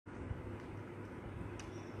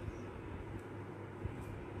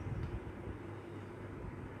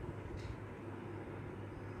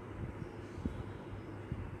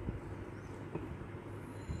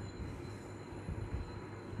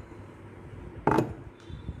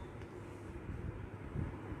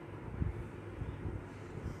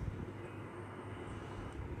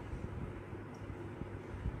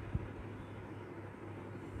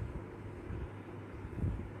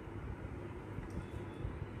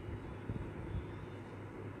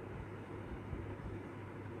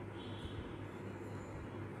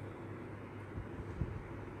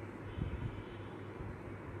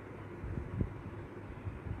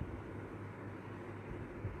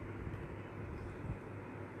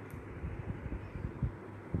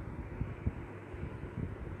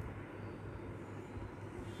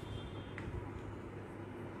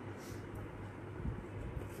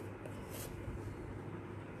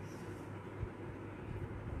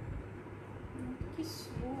কি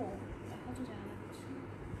স্লো, দেখা তো যায় না কিছু।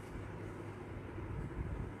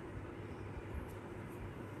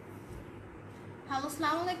 হ্যালো,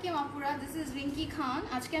 আসসালামু আলাইকুম আপুরা, দিস ইজ রিঙ্কি খান।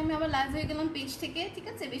 আজকে আমি আবার লাইভ হয়ে গেলাম পেজ থেকে, ঠিক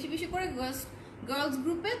আছে? বেশি বেশি করে গার্লস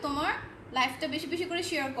গ্রুপে তোমার লাইফটা বেশি বেশি করে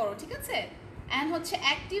শেয়ার করো, ঠিক আছে? অ্যান্ড হচ্ছে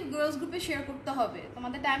অ্যাক্টিভ গার্লস গ্রুপে শেয়ার করতে হবে,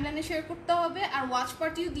 তোমাদের টাইমলাইনে শেয়ার করতে হবে, আর ওয়াচ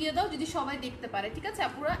পার্টিও দিয়ে দাও যদি সবাই দেখতে পারে, ঠিক আছে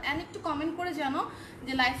আপুরা? অ্যান্ড একটু কমেন্ট করে জানো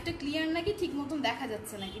যে লাইফটা ক্লিয়ার নাকি, ঠিক মতন দেখা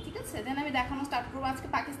যাচ্ছে নাকি, ঠিক আছে? দেন আমি দেখানো স্টার্ট করবো। আজকে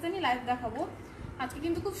পাকিস্তানি লাইভ দেখাবো। আজকে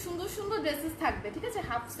কিন্তু খুব সুন্দর সুন্দর ড্রেসেস থাকবে, ঠিক আছে?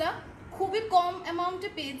 হাফসা খুবই কম অ্যামাউন্টে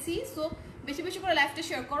পেয়েছি, সো বেশি বেশি করে লাইভটা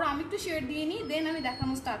শেয়ার করো। আমি একটু শেয়ার দিয়ে নিই, দেন আমি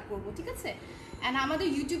দেখানো স্টার্ট করবো, ঠিক আছে? অ্যান্ড আমাদের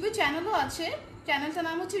ইউটিউবে চ্যানেলও আছে, চ্যানেলটার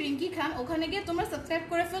নাম হচ্ছে রিঙ্কি খান। ওখানে গিয়ে তোমরা সাবস্ক্রাইব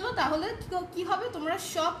করে ফেলো, তাহলে কি হবে, তোমরা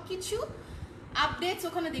সব কিছু আপডেটস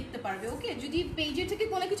ওখানে দেখতে পারবে। ওকে, যদি পেজে থেকে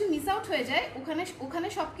কোনো কিছু মিস আউট হয়ে যায়, ওখানে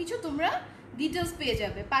সব কিছু তোমরা ডিটেলস পেয়ে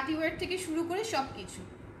যাবে, পার্টি ওয়্যার থেকে শুরু করে সব কিছু।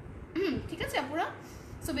 ঠিক আছে আপুরা?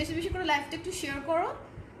 সো বেশি বেশি করে লাইভটা একটু শেয়ার করো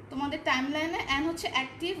তোমাদের টাইমলাইনে অ্যান্ড হচ্ছে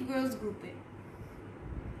অ্যাক্টিভ গার্লস গ্রুপে।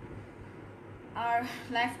 আর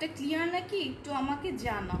লাইফটা ক্লিয়ার নাকি একটু আমাকে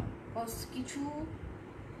জানাও, কজ কিছু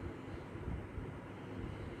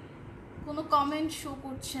কোনো কমেন্ট শো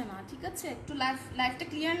করছে না, ঠিক আছে? একটু লাইফটা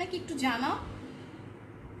ক্লিয়ার নাকি একটু জানাও।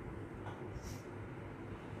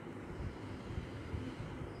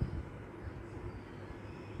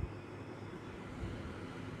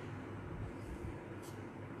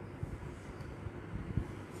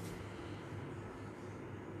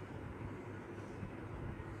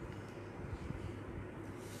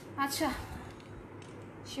 আচ্ছা,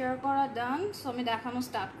 শেয়ার করা ডান। সো আমি দেখানো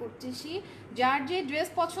স্টার্ট করতেছি। যার যে ড্রেস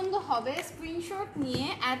পছন্দ হবে স্ক্রিনশট নিয়ে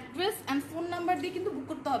অ্যাড্রেস অ্যান্ড ফোন নাম্বার দিয়ে কিন্তু বুক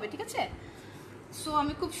করতে হবে, ঠিক আছে? সো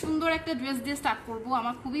আমি খুব সুন্দর একটা ড্রেস দিয়ে স্টার্ট করব,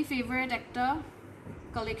 আমার খুবই ফেভারিট একটা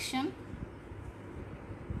কালেকশন,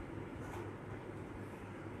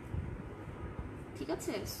 ঠিক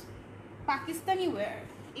আছে? পাকিস্তানি ওয়্যার,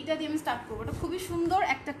 এটা দিয়ে আমি স্টার্ট করবো। এটা খুবই সুন্দর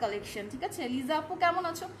একটা কালেকশন, ঠিক আছে? লিজা আপু কেমন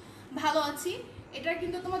আছো? ভালো আছি। এটার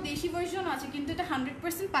কিন্তু তোমার দেশি ভার্সন আছে, কিন্তু এটা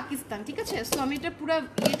 100% পাকিস্তান, ঠিক আছে? সো আমি এটা পুরো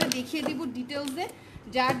এটা দেখিয়ে দিব ডিটেলসে।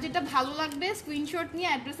 যার যেটা ভালো লাগবে স্ক্রিনশট নিয়ে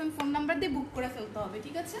অ্যাড্রেস অ্যান্ড ফোন নাম্বার দিয়ে বুক করে ফেলতে হবে,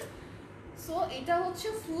 ঠিক আছে? সো এটা হচ্ছে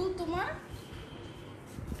ফুল তোমার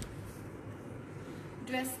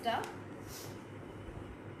ড্রেসটা,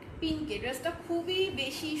 পিঙ্কে। ড্রেসটা খুবই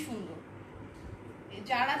বেশি সুন্দর,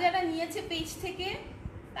 যারা যারা নিয়েছে পেজ থেকে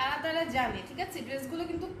তারা তারা জানে, ঠিক আছে? ড্রেসগুলো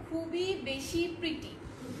কিন্তু খুবই বেশি প্রিটি।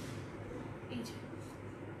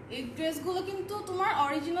 এই ড্রেসগুলো কিন্তু তোমার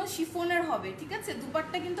অরিজিনাল শিফনের হবে, ঠিক আছে?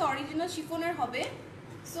 দুপাট্টা কিন্তু অরিজিনাল শিফনের হবে।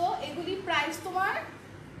 সো এগুলি প্রাইস তোমার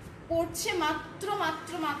পড়ছে মাত্র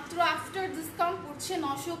মাত্র মাত্র আফটার ডিসকাউন্ট পড়ছে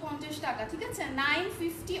 950 টাকা, ঠিক আছে?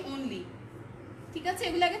 950 অনলি, ঠিক আছে?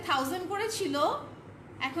 এগুলো আগে 1000 করে ছিল,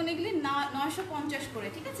 এখন এগুলি 950 করে,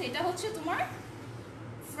 ঠিক আছে? এটা হচ্ছে তোমার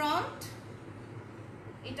ফ্রন্ট,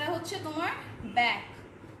 এটা হচ্ছে তোমার ব্যাক,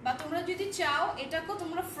 বা তোমরা যদি চাও এটাকেও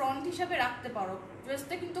তোমরা ফ্রন্ট হিসাবে রাখতে পারো।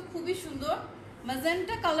 ড্রেসটা কিন্তু খুবই সুন্দর,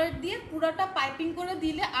 ম্যাজেন্টা কালার দিয়ে পুরোটা পাইপিং করে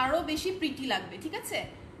দিলে আরো বেশি প্রিটি লাগবে, ঠিক আছে?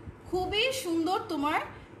 খুবই সুন্দর তোমার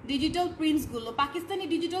ডিজিটাল প্রিন্টসগুলো, পাকিস্তানি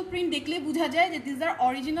ডিজিটাল প্রিন্ট দেখলে বোঝা যায় যে দিস আর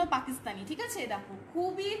অরিজিনাল পাকিস্তানি, ঠিক আছে? দেখো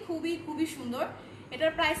খুবই খুবই খুবই সুন্দর।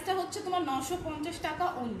 এটার প্রাইসটা হচ্ছে তোমার 950 টাকা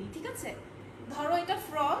অনলি, ঠিক আছে? ধরো এটা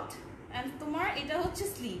ফ্রন্ট অ্যান্ড তোমার এটা হচ্ছে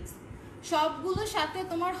স্লিভস, সবগুলোর সাথে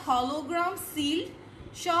তোমার হলোগ্রাম সিল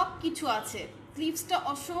সব কিছু আছে। স্লিভসটা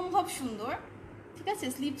অসম্ভব সুন্দর, ঠিক আছে?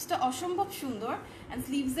 স্লিভসটা অসম্ভব সুন্দর। অ্যান্ড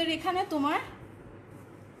স্লিভসের এখানে তোমার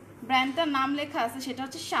ব্র্যান্ডটার নাম লেখা আছে, সেটা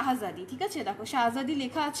হচ্ছে শাহজাদি, ঠিক আছে? দেখো শাহজাদি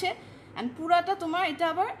লেখা আছে। অ্যান্ড পুরাটা তোমার এটা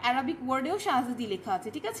আবার অ্যারাবিক ওয়ার্ডেও শাহজাদি লেখা আছে,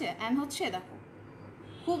 ঠিক আছে? অ্যান্ড হচ্ছে দেখো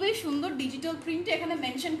খুবই সুন্দর ডিজিটাল প্রিন্টে এখানে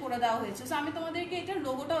মেনশন করে দেওয়া হয়েছে। সো আমি তোমাদেরকে এটার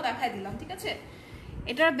লোগোটাও দেখাই দিলাম, ঠিক আছে?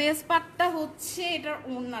 এটার বেস পার্টটা হচ্ছে এটার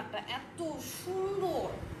ওড়নাটা এত সুন্দর,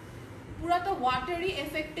 পুরাটা ওয়াটারি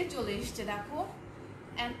এফেক্টে চলে এসছে, দেখো।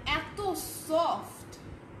 অ্যান্ড এত সফট,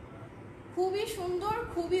 খুবই সুন্দর,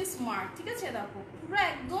 খুবই স্মার্ট, ঠিক আছে? দেখো পুরো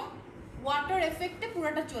একদম ওয়াটার এফেক্টে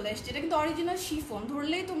পুরোটা চলে এসছে। এটা কিন্তু অরিজিনাল শিফন,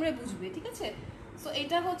 ধরলেই তোমরা বুঝবে, ঠিক আছে? সো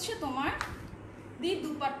এটা হচ্ছে তোমার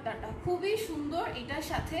দুপাট্টাটা খুবই সুন্দর, এটার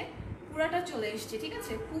সাথে পুরাটা চলে এসছে, ঠিক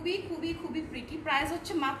আছে? খুবই খুবই খুবই প্রিটি। প্রাইস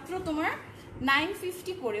হচ্ছে মাত্র তোমার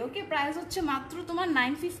 950 করে, ওকে? প্রাইস হচ্ছে মাত্র তোমার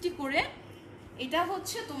 950 করে। এটা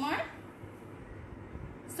হচ্ছে তোমার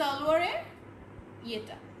সালোয়ারের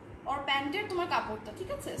ইয়েটা আর প্যান্টের তোমার কাপড়টা, ঠিক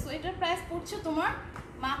আছে? সো এটার প্রাইস পড়ছে তোমার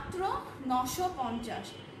মাত্র 950।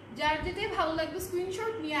 যার যেটাই ভালো লাগবে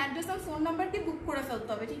স্ক্রিনশট নিয়ে অ্যাড্রেস আর ফোন নাম্বার দিয়ে বুক করে ফেলতে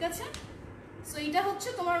হবে, ঠিক আছে? সো এটা হচ্ছে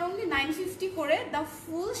তোমার অনলি 950 করে দ্য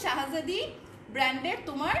ফুল শাহজাদি ব্র্যান্ডের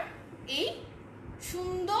তোমার এই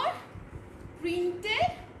সুন্দর প্রিন্টের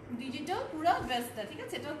ডিজিটাল পুরো ড্রেসটা, ঠিক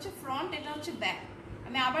আছে? এটা হচ্ছে ফ্রন্ট, এটা হচ্ছে ব্যাক।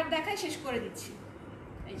 আমি আবার দেখাই, শেষ করে দিচ্ছি।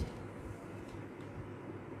 এই যে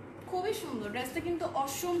খুবই সুন্দর ড্রেসটা, কিন্তু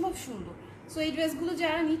অসম্ভব সুন্দর। সো এই ড্রেসগুলো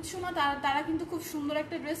যারা নিচ্ছ না তারা কিন্তু খুব সুন্দর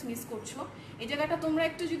একটা ড্রেস মিস করছো। এই জায়গাটা তোমরা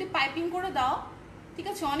একটু যদি পাইপিং করে দাও, ঠিক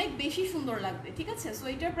আছে, অনেক বেশি সুন্দর লাগবে, ঠিক আছে? সো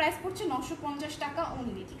এটার প্রাইস পড়ছে 950 টাকা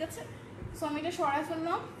অনলি, ঠিক আছে? সো আমি এটা সরাই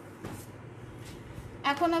ফেললাম।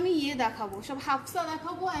 এখন আমি ইয়ে দেখাবো, সব হাফসা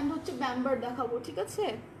দেখাবো অ্যান্ড হচ্ছে ব্যাম্বার দেখাবো, ঠিক আছে?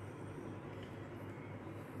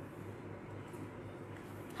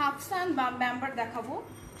 হাফসা অ্যান্ড ব্যাম্বার দেখাবো।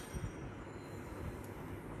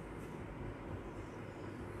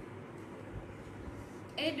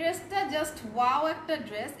 এই ড্রেসটা জাস্ট ওয়াও একটা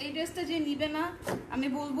ড্রেস। এই ড্রেসটা যে নিবে না, আমি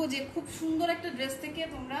বলবো যে খুব সুন্দর একটা ড্রেস থেকে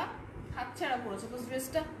তোমরা হাতছাড়া করেছো। তো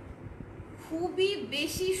ড্রেসটা খুবই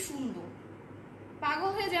বেশি সুন্দর, পাগল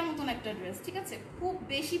হয়ে যাওয়ার মতন একটা ড্রেস, ঠিক আছে? খুব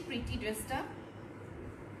বেশি প্রিটি ড্রেসটা।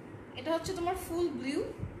 এটা হচ্ছে তোমার ফুল ব্লু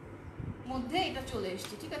মধ্যে এটা চলে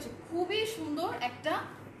এসছে, ঠিক আছে? খুবই সুন্দর একটা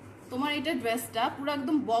তোমার এটা ড্রেসটা, পুরো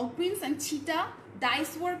একদম বল প্রিন্টস অ্যান্ড ছিটা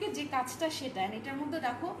ডাইস ওয়ার্কের যে কাজটা সেটা। এটার মধ্যে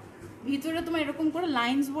দেখো ভিতরে তোমার এরকম করে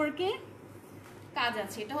লাইন্স ওয়ার্কে কাজ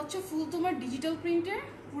আছে। এটা হচ্ছে ফুল তোমার ডিজিটাল প্রিন্টের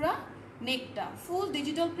পুরা নেকটা, ফুল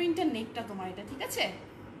ডিজিটাল প্রিন্টের নেকটা তোমার এটা, ঠিক আছে?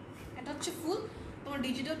 এটা হচ্ছে ফুল তোমার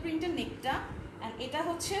ডিজিটাল প্রিন্টের নেকটা, অ্যান্ড এটা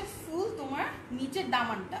হচ্ছে ফুল তোমার নিচের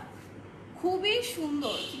দামানটা। খুবই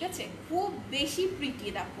সুন্দর, ঠিক আছে? খুব বেশি প্রিটি,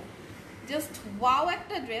 দেখো জাস্ট ওয়াও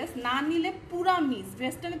একটা ড্রেস। না নিলে পুরা মিস,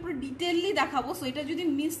 ড্রেসটা আমি পুরো ডিটেইললি দেখাবো। সো এটা যদি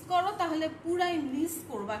মিস করো তাহলে পুরাই মিস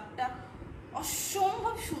করবো। একটা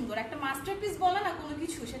অসম্ভব সুন্দর একটা মাস্টারপিস বলে না কোনো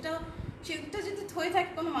কিছু, সেটা যদি হয়ে থাকে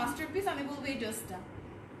কোনো মাস্টারপিস, আমি বলবো এই ড্রেসটা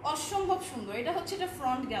অসম্ভব সুন্দর। এটা হচ্ছে এটা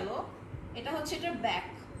ফ্রন্ট গেল, এটা হচ্ছে এটার ব্যাক।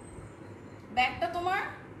 ব্যাকটা তোমার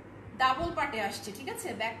ডাবল পার্টে আসছে, ঠিক আছে?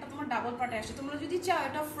 ব্যাকটা তোমার ডাবল পার্টে আসছে। তোমরা যদি চাও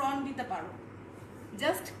এটা ফ্রন্ট দিতে পারো।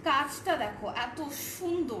 জাস্ট কাজটা দেখো এত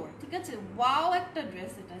সুন্দর, ঠিক আছে? ওয়াও একটা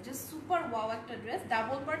ড্রেস, এটা জাস্ট সুপার ওয়াও একটা ড্রেস।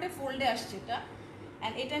 ডাবল পার্টে ফোল্ডে আসছে এটা,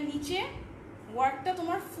 অ্যান্ড এটা নিচে ওয়ার্কটা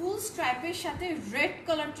তোমার ফুল স্ট্রাইপের সাথে রেড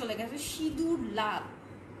কালার চলে গেছে, সিঁদুর লাল।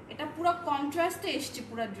 এটা পুরো কন্ট্রাস্টে এসছে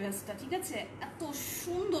পুরো ড্রেসটা, ঠিক আছে? এত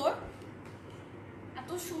সুন্দর,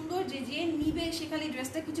 এত সুন্দর যে যে নিবে সে খালি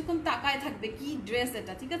ড্রেসটা কিছুক্ষণ তাকায় থাকবে, কি ড্রেস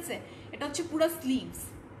এটা, ঠিক আছে? এটা হচ্ছে পুরো স্লিভস,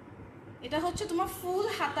 এটা হচ্ছে তোমার ফুল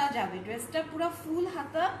হাতা যাবে, ড্রেসটা পুরো ফুল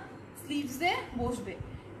হাতা স্লিভসে বসবে।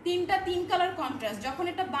 তিন কালার কন্ট্রাস্ট, যখন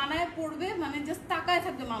এটা বানায় পড়বে মানে জাস্ট তাকায়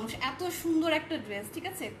থাকবে মানুষ, এত সুন্দর একটা ড্রেস, ঠিক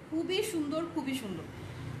আছে? খুবই সুন্দর, খুবই সুন্দর।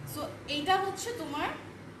 সো এইটা হচ্ছে তোমার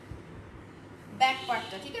ব্যাক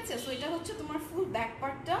পার্টটা, ঠিক আছে? সো এটা হচ্ছে তোমার ফুল ব্যাক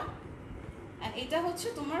পার্টটা, আর এটা হচ্ছে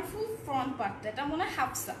তোমার ফুল ফ্রন্ট পার্টটা। এটা মনে হয়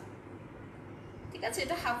হাফসা, ঠিক আছে?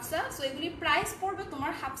 এটা হাফসা। সো এগুলি প্রাইস পড়বে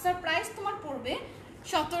তোমার, হাফসার প্রাইস তোমার পড়বে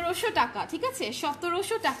 1700 টাকা, ঠিক আছে?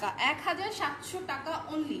 1700 টাকা, 1700 টাকা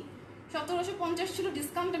অনলি। 1750 ছিল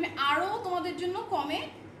ডিসকাউন্ট, আমি আরও তোমাদের জন্য কমে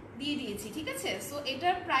দিয়ে দিয়েছি, ঠিক আছে? সো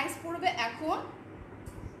এটার প্রাইস পড়বে এখন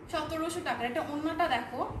 1700 টাকা। এটা ওড়নাটা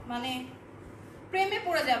দেখো, মানে প্রেমে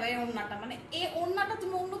পড়ে যাবে এই ওড়নাটা। মানে এই ওড়নাটা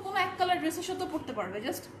তুমি অন্য কোনো এক কালার ড্রেসের সাথে পড়তে পারবে।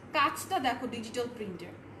 জাস্ট কাজটা দেখো ডিজিটাল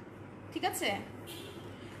প্রিন্টের, ঠিক আছে?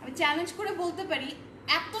 আমি চ্যালেঞ্জ করে বলতে পারি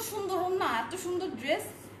এত সুন্দর ওড়না, এত সুন্দর ড্রেস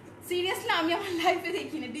সিরিয়াসলি আমি আমার লাইফে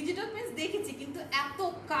দেখিনি। ডিজিটাল প্রিন্টস দেখেছি, কিন্তু এত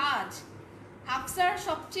কাজ। হাফসার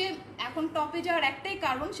সবচেয়ে এখন টপে যাওয়ার একটাই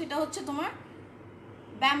কারণ, সেটা হচ্ছে তোমার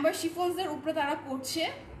ব্যাম্বার শিফনসের উপরে তারা করছে,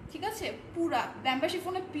 ঠিক আছে? পুরা ব্যাম্বার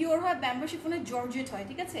শিফনে পিওর হয়, ব্যাম্বার শিফনে জর্জেট হয়,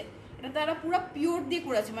 ঠিক আছে? এটা তারা পুরো পিওর দিয়ে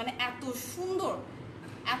করেছে, মানে এত সুন্দর,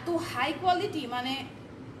 এত হাই কোয়ালিটি, মানে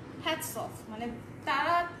হ্যাটস অফ। মানে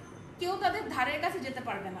তারা কেউ তাদের ধারের কাছে যেতে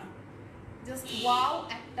পারবে না। জাস্ট ওয়াও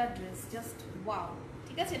একটা ড্রেস, জাস্ট ওয়াও,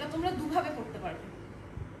 ঠিক আছে? এটা তোমরা দুভাবে পড়তে পারবে,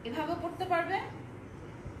 এভাবে পড়তে পারবে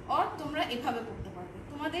আর তোমরা এভাবে পড়তে পারবে।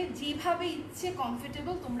 তোমাদের যেভাবে ইচ্ছে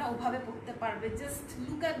কমফোর্টেবল তোমরা ওভাবে পড়তে পারবে। Just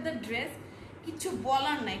look at the dress, কিছু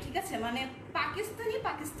বলার নাই, ঠিক আছে? মানে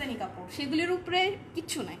পাকিস্তানি কাপড়, সেগুলির উপরে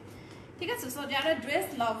কিচ্ছু নাই, ঠিক আছে? সো যারা ড্রেস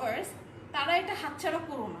লাভার্স তারা এটা হাতছাড়া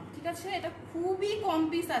করো না, ঠিক আছে? এটা খুবই কম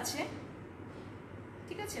পিস আছে,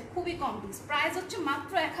 ঠিক আছে? খুবই কম পিস। প্রাইস হচ্ছে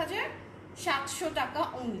মাত্র 1700 টাকা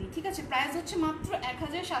অনলি, ঠিক আছে? প্রাইস হচ্ছে মাত্র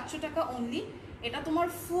 1700 টাকা অনলি। এটা তোমার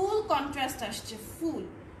ফুল কন্ট্রাস্ট আসছে, ফুল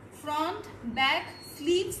front back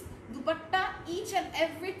sleeves dupatta each and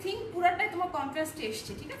everything পুরাটাই তোমার কন্ট্রাস্টে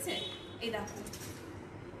এসছে, ঠিক আছে? এই দেখো।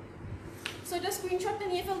 সো এটা স্ক্রিনশটটা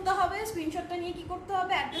নিয়ে ফেলতে হবে। স্ক্রিনশটটা নিয়ে কি করতে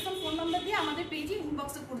হবে, অ্যাড্রেস আর ফোন নাম্বার দিয়ে আমাদের পেজে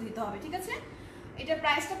ইনবক্সে করে দিতে হবে, ঠিক আছে? এটার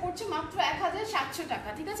প্রাইসটা পড়ছে মাত্র 1700 টাকা,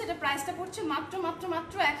 ঠিক আছে? এটা প্রাইসটা পড়ছে মাত্র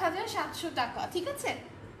 1700 টাকা, ঠিক আছে?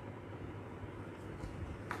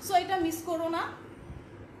 সো এটা মিস করো না।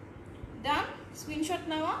 ডান, স্ক্রিনশট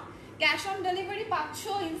নেওয়া। Cash on delivery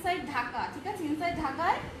 500 inside Dhaka, ঠিক আছে? ইনসাইড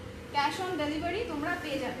ঢাকায় ক্যাশ অন ডেলিভারি তোমরা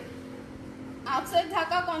পেয়ে যাবে। আউটসাইড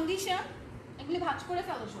ঢাকা কন্ডিশন, এগুলি ভাঁজ করে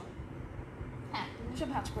ফেলো সব, হ্যাঁ তুমি সব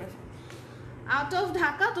ভাঁজ করে ফেলো। আউট অফ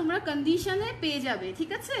ঢাকা তোমরা কন্ডিশনে পেয়ে যাবে,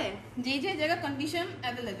 ঠিক আছে, যে যে জায়গা কন্ডিশন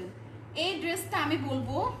অ্যাভেলেবেল। এই ড্রেসটা আমি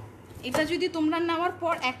বলবো এটা যদি তোমরা নেওয়ার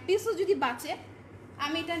পর এক পিসও যদি বাঁচে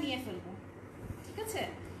আমি এটা নিয়ে ফেলবো, ঠিক আছে।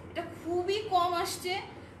 এটা খুবই কম আসছে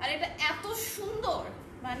আর এটা এত সুন্দর,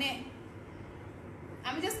 মানে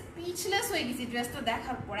আমি জাস্ট স্পিচলেস হয়ে গেছি ড্রেসটা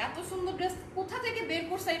দেখার পর। এত সুন্দর ড্রেস কোথা থেকে বের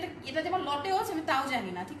করছে, এটা যেমন লটেও আছে আমি তাও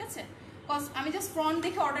জানি না, ঠিক আছে। কজ আমি জাস্ট ফ্রন্ট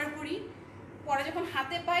দেখে অর্ডার করি, পরে যখন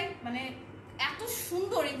হাতে পাই মানে এত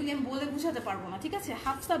সুন্দর এগুলি আমি বলে বুঝাতে পারবো না, ঠিক আছে।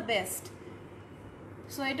 হাফসা বেস্ট।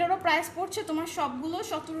 সো এটারও প্রাইস পড়ছে তোমার সবগুলো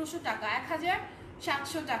 1700 টাকা,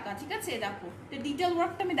 1700 টাকা, ঠিক আছে। দেখো ডিটেল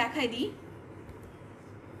ওয়ার্কটা আমি দেখাই দিই।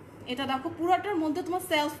 এটা দেখো পুরোটার মধ্যে তোমার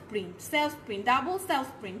self print double self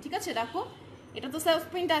print, ঠিক আছে। দেখো এটা তো সেলফ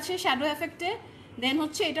প্রিন্ট আছে শ্যাডো এফেক্টে, দেন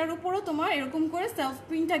হচ্ছে এটার উপরও তোমার এরকম করে সেলফ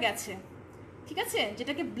প্রিন্টটা গেছে, ঠিক আছে,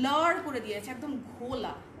 যেটাকে ব্লার করে দিয়েছে, একদম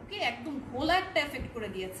ঘোলা, ওকে, একদম ঘোলা একটা এফেক্ট করে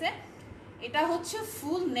দিয়েছে। এটা হচ্ছে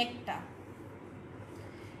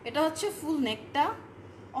ফুল নেকটা,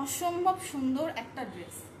 অসম্ভব সুন্দর একটা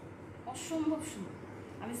ড্রেস, অসম্ভব সুন্দর।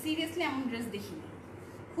 আমি সিরিয়াসলি এমন ড্রেস দেখিনি,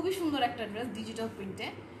 খুবই সুন্দর একটা ড্রেস ডিজিটাল প্রিন্টে।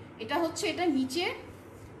 এটা হচ্ছে এটা নিচের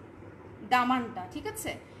দামানটা, ঠিক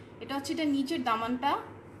আছে, এটা হচ্ছে এটা নিচের দামানটা,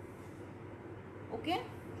 ওকে।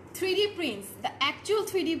 3D prints, the actual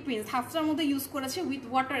 3D prints হাফসার মধ্যে ইউজ করেছে with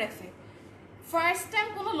water effect. First time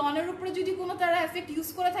কোনো লনের উপরে যদি কোনো তারা এফেক্ট ইউজ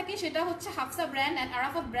করে থাকে সেটা হচ্ছে Hafsa brand and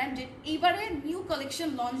Arafat brand, যে এইবারে নিউ কালেকশন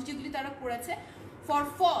লঞ্চ যেগুলি তারা করেছে ফর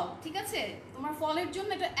ফল, ঠিক আছে, তোমার ফলের জন্য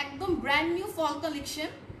এটা একদম ব্র্যান্ড নিউ ফল কালেকশন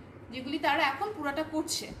যেগুলি তারা এখন পুরোটা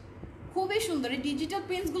করছে। খুবই সুন্দর, এই ডিজিটাল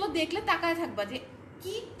প্রিন্টসগুলো দেখলে তাকায় থাকবা যে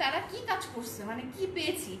কি তারা কি কাজ করছে, মানে কি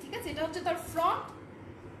পেয়েছি, ঠিক আছে। এটা হচ্ছে তার ফ্রন্ট,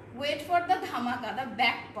 ওয়েট ফর দ্য ধামাকা, দ্য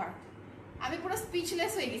ব্যাক পার্ট। আমি পুরো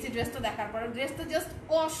স্পিচলেস হয়ে গেছি ড্রেসটা দেখার পর, ড্রেসটা জাস্ট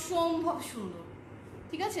অসম্ভব সুন্দর,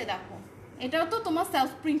 ঠিক আছে। দেখো এটাও তো তোমার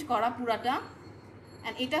সেলফ প্রিন্ট করা পুরাটা,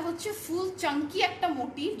 অ্যান্ড এটা হচ্ছে ফুল চাঙ্কি একটা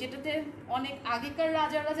মোটিভ, যেটাতে অনেক আগেকার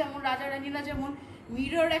রাজারা যেমন রাজা রানীরা যেমন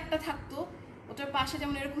মিরর একটা থাকতো, ওটার পাশে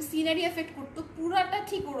যেমন এরকম সিনারি এফেক্ট করতো, পুরাটা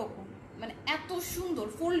ঠিক ওরকম, মানে এত সুন্দর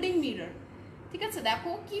ফোল্ডিং মিরর, ঠিক আছে।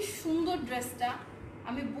 দেখো কি সুন্দর ড্রেসটা,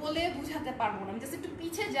 আমি বলে বুঝাতে পারবো না। আমি জাস্ট একটু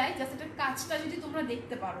পিছে যাই, জাস্ট এটার কাজটা যদি তোমরা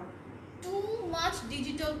দেখতে পারো, too much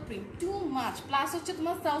digital print, too much, plus হচ্ছে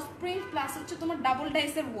তোমার সেলফ প্রিন্ট, প্লাস হচ্ছে তোমার ডাবল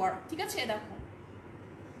ডাইসের ওয়ার্ক, ঠিক আছে। দেখো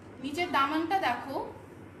নিচের দামানটা দেখো,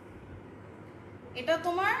 এটা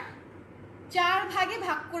তোমার 4 ভাগে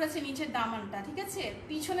ভাগ করেছে নিচের দামানটা, ঠিক আছে।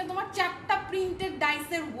 পিছনে তোমার 4টা প্রিন্টেড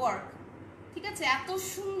ডাইসের ওয়ার্ক, ঠিক আছে। এত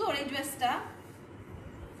সুন্দর এই ড্রেসটা,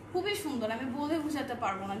 খুবই সুন্দর, আমি বলে বুঝাতে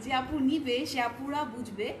পারবো না। যে আপু নিবে সে আপুরা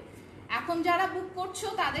বুঝবে। এখন যারা বুক করছো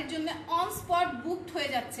তাদের জন্য অন স্পট বুকড হয়ে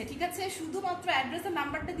যাচ্ছে, ঠিক আছে। শুধুমাত্র অ্যাড্রেসের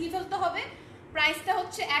নাম্বারটা দিয়ে ফেলতে হবে। প্রাইসটা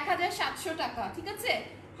হচ্ছে 1700 টাকা, ঠিক আছে।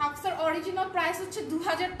 হাফসার অরিজিনাল প্রাইস হচ্ছে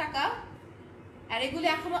 2000 টাকা, আর এগুলি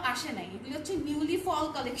এখনো আসে নাই, এগুলি হচ্ছে নিউলি ফল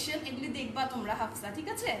কালেকশন, এগুলি দেখবা তোমরা হাফসা, ঠিক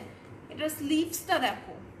আছে। এটার স্লিভসটা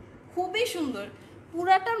দেখো খুবই সুন্দর,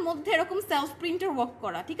 পুরাটার মধ্যে এরকম সেলফ প্রিন্টের ওয়ার্ক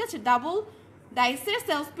করা, ঠিক আছে, ডাবল ডাইসের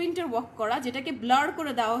সেলফ প্রিন্টের ওয়ার্ক করা, যেটাকে ব্লার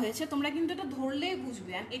করে দেওয়া হয়েছে, তোমরা কিন্তু এটা ধরলেই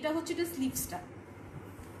বুঝবে। এটা হচ্ছে এটা স্লিভসটা,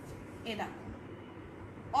 এটা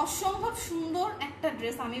অসম্ভব সুন্দর একটা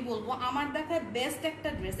ড্রেস, আমি বলবো আমার দেখায় বেস্ট একটা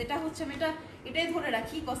ড্রেস। এটা হচ্ছে আমি এটাই ধরে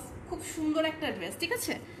রাখি, খুব সুন্দর একটা ড্রেস, ঠিক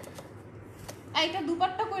আছে। এইটা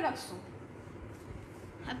দুপাট্টা কই রাখছো,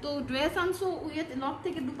 তো ড্রেস আনছো উইয়েতে লক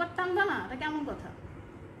থেকে, দুপাট্টা আনবা না, এটা কেমন কথা।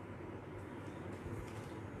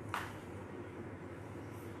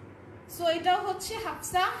 সো এটা হচ্ছে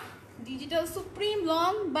Hafsa digital supreme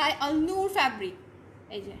long by Alnur fabric,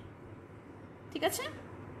 এই যে, ঠিক আছে।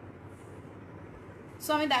 সো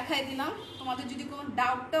আমি দেখাই দিলাম, তোমাদের যদি কোনো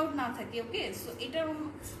ডাউট না থাকে, ওকে। সো এটার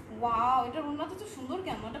ওয়াও, এটার উন্নত তো সুন্দর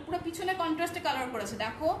কেন, এটা পুরো পিছনে কন্ট্রাস্টে কালার করেছে,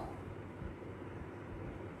 দেখো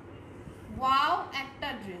ওয়াও একটা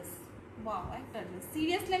ড্রেস, ওয়াও একটা ড্রেস,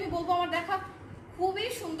 সিরিয়াসলি আমি বলবো আমার দেখা খুবই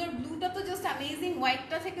সুন্দর। ব্লুটা তো জাস্ট অ্যামেজিং,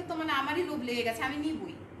 হোয়াইটটা থেকে তো মানে আমারই লোভ লেগে গেছে, আমি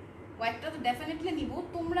নিবই হোয়াইটটা, তো ডেফিনেটলি নিব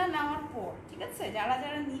তোমরা নেওয়ার পর, ঠিক আছে। যারা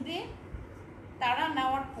যারা নিবে তারা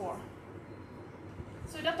নেওয়ার পর।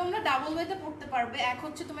 সো এটা তোমরা ডাবল ওয়েতে পড়তে পারবে। এক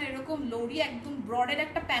হচ্ছে তোমার এরকম লোরি একদম ব্রডের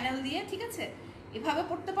একটা প্যানেল দিয়ে, ঠিক আছে, এভাবে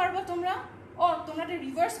পড়তে পারবে তোমরা, ও তোমরা এটা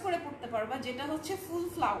রিভার্স করে পড়তে পারবা, যেটা হচ্ছে ফুল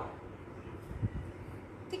ফ্লাওয়ার,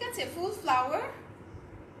 ঠিক আছে। ফুল ফ্লাওয়ার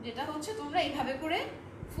যেটা হচ্ছে তোমরা এইভাবে করে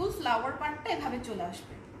ফুল ফ্লাওয়ার পার্টটা এভাবে চলে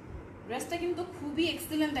আসবে। ড্রেসটা কিন্তু খুবই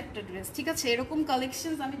এক্সিলেন্ট একটা ড্রেস, ঠিক আছে। এরকম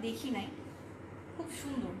কালেকশনস আমি দেখি নাই, খুব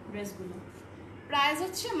সুন্দর ড্রেসগুলো। প্রাইস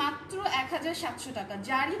হচ্ছে মাত্র 1700 টাকা।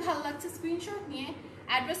 যারই ভালো লাগছে স্ক্রিনশট নিয়ে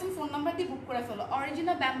অ্যাড্রেস এবং ফোন নাম্বার দিয়ে বুক করে ফেলো।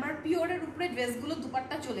 অরিজিনাল ব্যাম্বার পিওরের উপরে ড্রেসগুলো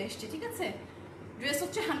দুপাট্টা চলে এসছে, ঠিক আছে? ড্রেস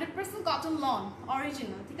হচ্ছে 100% কটন লন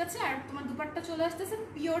অরিজিনাল, ঠিক আছে? আর তোমার দুপাট্টা চলে আসতেছে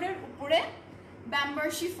পিওরের উপরে ব্যাম্বার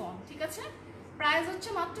শিফন, ঠিক আছে? প্রাইস হচ্ছে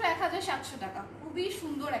মাত্র 1700 টাকা। খুবই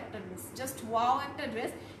সুন্দর একটা ড্রেস, জাস্ট ওয়াও একটা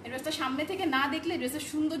ড্রেস। এই ড্রেসটা সামনে থেকে না দেখলে ড্রেসের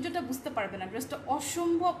সৌন্দর্যটা বুঝতে পারবে না। ড্রেসটা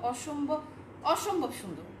অসম্ভব অসম্ভব অসম্ভব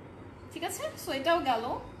সুন্দর, ঠিক আছে? সো এটাও গেল,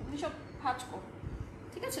 তুমি সব ভাজ করো,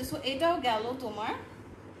 ঠিক আছে? সো এটাও গেল তোমার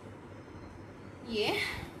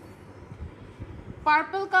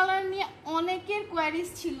পার্পল কালার নিয়ে অনেকের কোয়ারিজ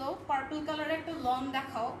ছিল। পার্পল কালারের একটা লন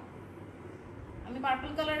দেখাও। আমি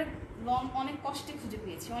পার্পল কালারের লন অনেক কষ্টে খুঁজে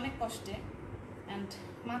পেয়েছি, অনেক কষ্টে, অ্যান্ড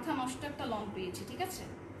মাথা নষ্ট একটা লন পেয়েছি, ঠিক আছে?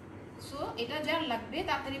 সো এটা যার লাগবে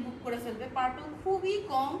তাড়াতাড়ি বুক করে ফেলবে। পার্পল খুবই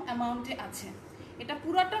কম অ্যামাউন্টে আছে। এটা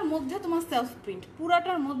পুরাটার মধ্যে তোমার সেলফ প্রিন্ট,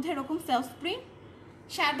 পুরাটার মধ্যে এরকম সেলফ প্রিন্ট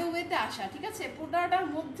শ্যাডো ওয়েতে আসা, ঠিক আছে? পুরাটার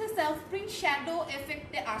মধ্যে সেলফ প্রিন্ট শ্যাডো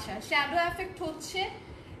এফেক্টে আসা। শ্যাডো এফেক্ট হচ্ছে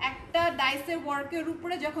একটা ডাইসের ওয়ার্কের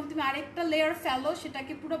উপরে যখন তুমি আরেকটা লেয়ার ফেলো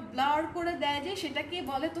সেটাকে পুরো ব্লার করে দেয়, যে সেটাকে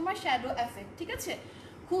বলে তোমার শ্যাডো এফেক্ট, ঠিক আছে?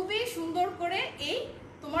 খুবই সুন্দর করে এই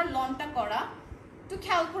তোমার লনটা করা। একটু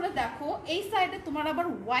খেয়াল করে দেখো, এই সাইডে তোমার আবার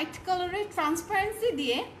হোয়াইট কালারের ট্রান্সপারেন্সি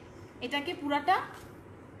দিয়ে এটাকে পুরাটা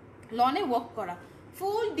লনে ওয়ার্ক করা,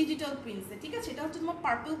 ফুল ডিজিটাল প্রিন্টসে, ঠিক আছে? এটা হচ্ছে তোমার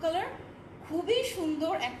পার্পল কালার, খুবই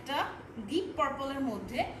সুন্দর একটা ডিপ পার্পলের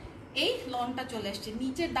মধ্যে এই লনটা চলে আসছে।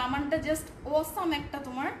 নিচের দামানটা জাস্ট অসাম একটা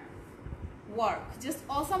তোমার ওয়ার্ক, জাস্ট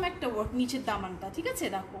অসাম একটা ওয়ার্ক নিচের দামানটা, ঠিক আছে?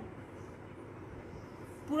 দেখো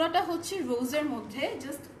পুরাটা হচ্ছে রোজের মধ্যে,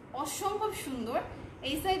 জাস্ট অসম্ভব সুন্দর।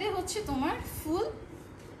 এই সাইডে হচ্ছে তোমার ফুল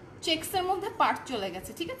চেক্সের মধ্যে পার্ট চলে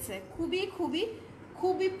গেছে, ঠিক আছে? খুবই খুবই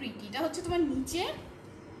খুবই প্রিটি। এটা হচ্ছে তোমার নিচে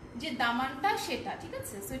যে দামানটা সেটা, ঠিক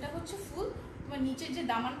আছে? সো এটা হচ্ছে ফুল তোমার নিচের যে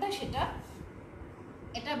দামানটা সেটা।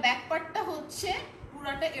 এটা ব্যাক পার্টটা হচ্ছে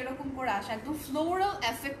পুরাটা এরকম করে আসা, একদম ফ্লোরাল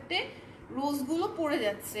এফেক্টে রোজগুলো পড়ে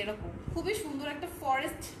যাচ্ছে এরকম। খুবই সুন্দর একটা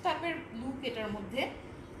ফরেস্ট টাইপের লুক এটার মধ্যে,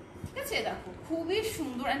 ঠিক আছে? দেখো খুবই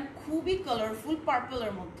সুন্দর অ্যান্ড খুবই কালারফুল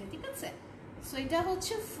পার্পলের মধ্যে, ঠিক আছে? সো এটা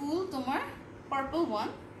হচ্ছে ফুল তোমার পার্পল ওয়ান,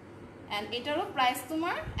 অ্যান্ড এটারও প্রাইস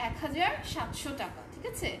তোমার 1700 টাকা, ঠিক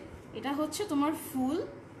আছে? এটা হচ্ছে তোমার ফুল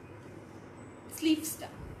স্লিভসটা।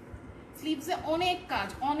 স্লিভসে অনেক কাজ,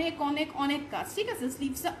 অনেক অনেক অনেক কাজ, ঠিক আছে?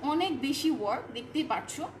 স্লিভসে অনেক বেশি ওয়ার্ক, দেখতেই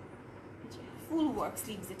পাচ্ছো, ফুল ওয়ার্ক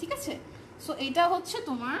স্লিভসে, ঠিক আছে? সো এটা হচ্ছে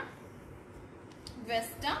তোমার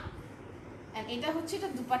ড্রেসটা, অ্যান্ড এটা হচ্ছে এটা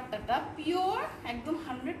দুপাট্টাটা পিওর, একদম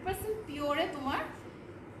 100% পিওরে তোমার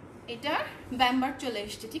এটার ব্যাম্বার চলে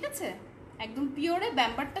এসছে, ঠিক আছে? একদম পিওরে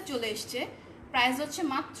ব্যাম্বারটা চলে এসছে। প্রাইস হচ্ছে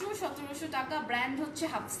মাত্র 1700 টাকা। ব্র্যান্ড হচ্ছে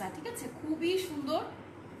হাফসা, ঠিক আছে? খুবই সুন্দর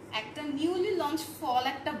একটা নিউলি লঞ্চ ফল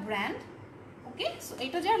একটা ব্র্যান্ড। ওকে, সো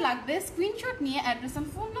এটা যার লাগবে স্ক্রিনশট নিয়ে অ্যাড্রেস আর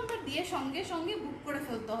ফোন নাম্বার দিয়ে সঙ্গে সঙ্গে বুক করে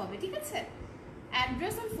ফেলতে হবে, ঠিক আছে?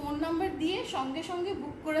 অ্যাড্রেস আর ফোন নাম্বার দিয়ে সঙ্গে সঙ্গে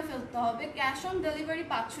বুক করে ফেলতে হবে। ক্যাশ অন ডেলিভারি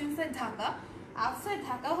পাচ্ছ ইনসাইড ঢাকা। আউটসাইড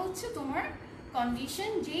ঢাকা হচ্ছে তোমার কন্ডিশন,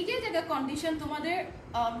 যেই যে জায়গায় কন্ডিশন তোমাদের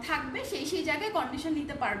থাকবে সেই সেই জায়গায় কন্ডিশন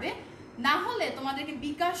নিতে পারবে, না হলে তোমাদেরকে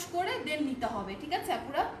বিকাশ করে দেন নিতে হবে, ঠিক আছে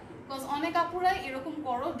আপুরা? বিকজ অনেক আপুরা এরকম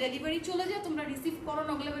করো, ডেলিভারি চলে যায়, তোমরা রিসিভ করো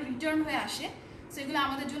না, ওগুলো রিটার্ন হয়ে আসে, সেগুলো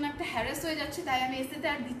আমাদের জন্য একটা হ্যারেস হয়ে যাচ্ছে, তাই আমি এসেতে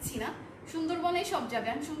আর দিচ্ছি না। সুন্দরবনেই সব যাবে,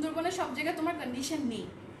 আর সুন্দরবনের সব জায়গায় তোমার কন্ডিশন নেই,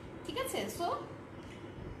 ঠিক আছে? সো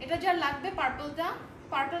এটা যার লাগবে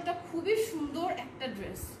পার্পলটা খুবই সুন্দর একটা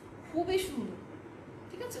ড্রেস, খুবই সুন্দর,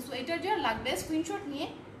 ঠিক আছে? সো এটার যার লাগবে স্ক্রিনশট নিয়ে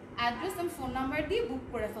অ্যাড্রেস এবং ফোন নাম্বার দিয়ে বুক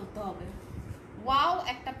করে ফেলতে হবে। ওয়াও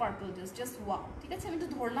একটা পার্পল ড্রেস, জাস্ট ওয়াও, ঠিক আছে? আমি তো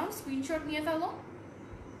ধরলাম, স্ক্রিনশট নিয়ে ফেলো।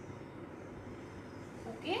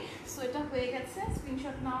 ওকে, সো এটা হয়ে গেছে,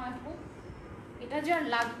 স্ক্রিনশট নাও এখন। এটা যার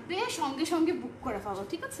লাগবে সঙ্গে সঙ্গে বুক করে ফেলো,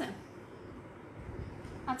 ঠিক আছে?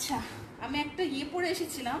 আচ্ছা, আমি একটা পরে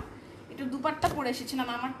এসেছিলাম, এটা দুপাট্টা পরে এসেছিলাম।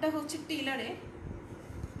 আমারটা হচ্ছে টেলারে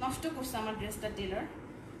নষ্ট করছে আমার ড্রেসটা, টেলার।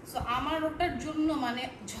 সো আমার ওটার জন্য মানে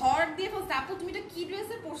ঝড় দিয়ে বলছে, আপু তুমি এটা কি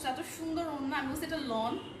ড্রেসে পরছো, এত সুন্দর ওড়না। আমি বলছি এটা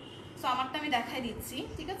লন। সো আমারটা আমি দেখাই দিচ্ছি,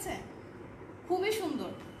 ঠিক আছে? খুবই সুন্দর,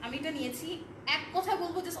 আমি এটা নিয়েছি। এক কথা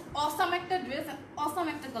বলবো যে অসাম একটা ড্রেস, অসাম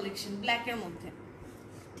একটা কালেকশন ব্ল্যাকের মধ্যে,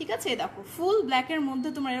 ঠিক আছে? দেখো ফুল ব্ল্যাকের মধ্যে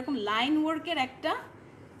তোমার এরকম লাইন ওয়ার্কের একটা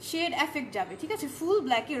শেড এফেক্ট যাবে, ঠিক আছে? ফুল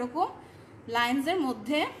ব্ল্যাকে এরকম লাইনসের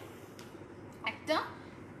মধ্যে একটা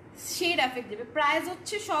শেড এফেক্ট দেবে। প্রাইস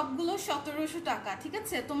হচ্ছে সবগুলো 1700 টাকা, ঠিক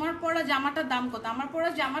আছে? তোমার পরা জামাটার দাম কত? আমার পরা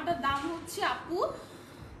জামাটার দাম হচ্ছে আপু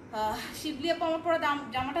শিবলি আপু, আমার পরা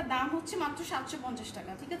জামাটার দাম হচ্ছে মাত্র 750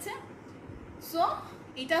 টাকা, ঠিক আছে? সো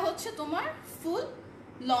এটা হচ্ছে তোমার ফুল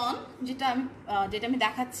লন, যেটা আমি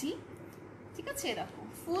দেখাচ্ছি, ঠিক আছে? দেখো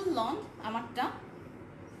ফুল লন আমারটা,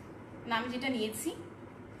 না আমি যেটা নিয়েছি,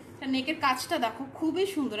 নেকের কাজটা দেখো খুবই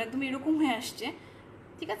সুন্দর, একদম এরকম হয়ে আসছে,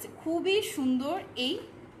 ঠিক আছে, খুবই সুন্দর এই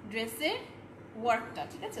ড্রেসের ওয়ার্কটা।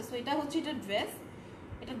 ঠিক আছে, সো এটা হচ্ছে এটা ড্রেস,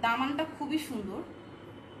 এটা দামানটা খুবই সুন্দর,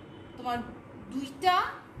 তোমার দুইটা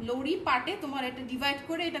লরি পার্টে তোমার এটা ডিভাইড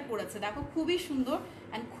করে এটা করেছে, দেখো খুবই সুন্দর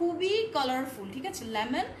অ্যান্ড খুবই কালারফুল। ঠিক আছে,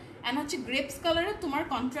 লেমন অ্যান্ড হচ্ছে গ্রেপস কালারের তোমার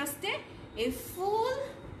কন্ট্রাস্টে এই ফুল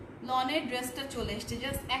লনের ড্রেসটা চলে এসছে।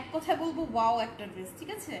 জাস্ট এক কথা বলবো, ওয়াও একটা ড্রেস। ঠিক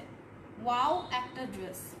আছে, ওয়াও একটা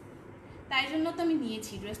ড্রেস, তাই জন্য তো আমি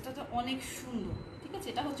নিয়েছি। ড্রেসটা তো অনেক সুন্দর। ঠিক আছে,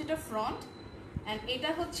 এটা হচ্ছে এটা ফ্রন্ট অ্যান্ড এটা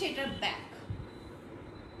হচ্ছে এটার ব্যাক।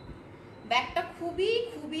 ব্যাগটা খুবই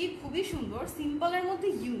খুবই খুবই সুন্দর, সিম্পলের মধ্যে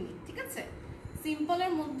ইউনিক। ঠিক আছে,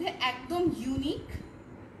 সিম্পলের মধ্যে একদম ইউনিক।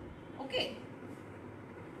 ওকে,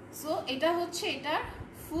 সো এটা হচ্ছে এটার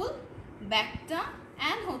ফুল ব্যাগটা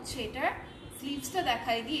অ্যান্ড হচ্ছে এটার স্লিভসটা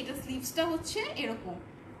দেখাই দিই। এটা স্লিভসটা হচ্ছে এরকম,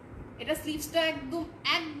 এটা স্লিভসটা একদম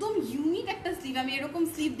একদম ইউনিক একটা স্লিভ। আমি এরকম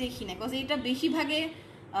স্লিভ দেখি না, বিকজ এটা বেশিরভাগে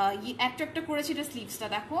অ্যাট্রাক্ট করেছে এটা স্লিভসটা।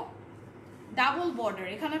 দেখো ডাবল বর্ডার,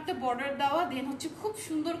 এখানে একটা বর্ডার দেওয়া, দেন হচ্ছে খুব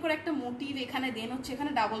সুন্দর করে একটা মোটিভ এখানে, দেন হচ্ছে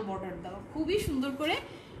এখানে ডাবল বর্ডার দেওয়া, খুবই সুন্দর করে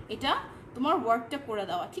এটা তোমার ওয়ার্কটা করে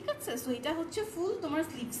দেওয়া। ঠিক আছে, সো এটা হচ্ছে ফুল তোমার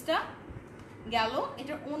স্লিভসটা গেল।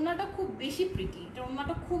 এটার ওড়নাটা খুব বেশি প্রিটি, এটার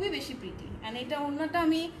ওড়নাটা খুবই বেশি প্রিটি অ্যান্ড এটা ওড়নাটা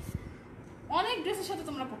আমি অনেক ড্রেসের সাথে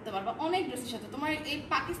তোমরা পরতে পারবা, অনেক ড্রেসের সাথে। তোমার এই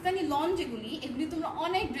পাকিস্তানি লন যেগুলি, এগুলি তোমরা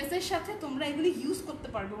অনেক ড্রেসের সাথে তোমরা এগুলি ইউজ করতে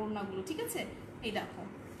পারবে ওড়নাগুলো। ঠিক আছে, এই দেখো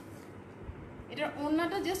এটার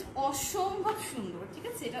ওড়নাটা জাস্ট অসম্ভব সুন্দর। ঠিক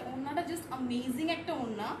আছে, এটা ওড়নাটা জাস্ট অ্যামেজিং একটা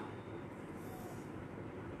ওড়না।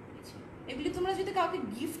 এগুলি তোমরা যদি কাউকে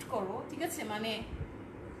গিফট করো, ঠিক আছে, মানে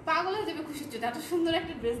পাগল হয়ে যাবে খুশি হচ্ছে, এত সুন্দর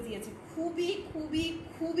একটা ড্রেস দিয়েছে। খুবই খুবই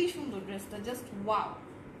খুবই সুন্দর ড্রেসটা, জাস্ট ওয়াও।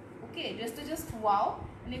 ওকে, ড্রেসটা জাস্ট ওয়াও।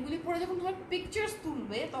 মানে এগুলি পরে যখন তোমার পিকচার্স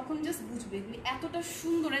তুলবে তখন জাস্ট বুঝবে এগুলি এতটা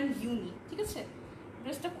সুন্দর অ্যান্ড ইউনিক। ঠিক আছে,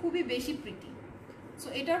 ড্রেসটা খুবই বেশি প্রিটি। সো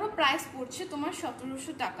এটারও প্রাইস পড়ছে তোমার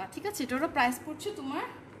 1700 টাকা। ঠিক আছে, এটারও প্রাইস পড়ছে তোমার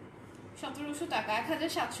 1700 টাকা,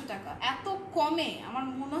 1700 টাকা। এত কমে আমার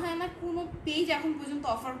মনে হয় না কোনো পেজ এখন পর্যন্ত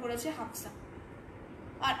অফার করেছে হাফসা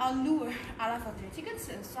আর আলনুর আরাফাতে। ঠিক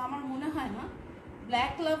আছে, সো আমার মনে হয় না।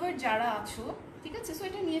 ব্ল্যাক লাভার যারা আছো, ঠিক আছে, সো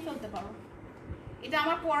এটা নিয়ে ফেলতে পারো। এটা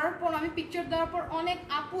আমার পরার পর, আমি পিকচার দেওয়ার পর অনেক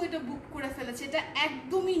আপু এটা বুক করে ফেলেছে। এটা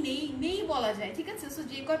একদমই নেই নেই বলা যায়। ঠিক আছে, সো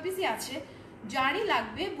যে কয় পিসই আছে যারই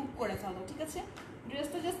লাগবে বুক করে ফেলো। ঠিক আছে,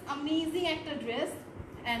 ড্রেসটা জাস্ট অ্যামেজিং একটা ড্রেস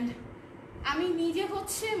অ্যান্ড আমি নিজে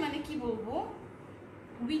হচ্ছে মানে কি বলবো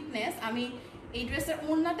উইটনেস। আমি এই ড্রেসের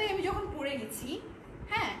ওড়নাটাই আমি যখন পরে গেছি,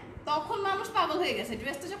 হ্যাঁ, তখন মানুষ পাগল হয়ে গেছে।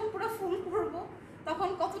 ড্রেসটা যখন পুরো ফুল করবো তখন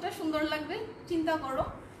কতটা সুন্দর লাগবে চিন্তা করো।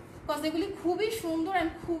 বিকজ এগুলি খুবই সুন্দর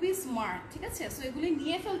অ্যান্ড খুবই স্মার্ট। ঠিক আছে, সো এগুলি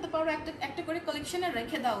নিয়ে ফেলতে পারো, একটা একটা করে কালেকশনে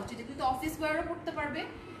রেখে দেওয়া উচিত। এগুলি তো অফিস ওয়্যারও পড়তে পারবে,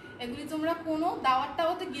 এগুলি তোমরা কোনো দাওয়াত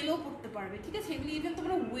টাওয়াতে গেলেও পড়তে পারবে। ঠিক আছে, এগুলি ইভেন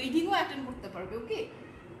তোমরা ওয়েডিংও অ্যাটেন্ড করতে পারবে। ওকে,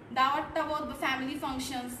 দাওয়াত টাওয়াত বা ফ্যামিলি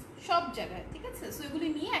ফাংশনস সব জায়গায়। ঠিক আছে, সো এগুলি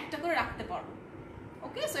নিয়ে একটা করে রাখতে পারো।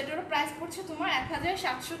 ওকে, সো এটারও প্রাইস পড়ছে তোমার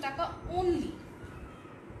 1700 টাকা অনলি।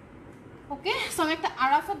 ওকে, সো আমি একটা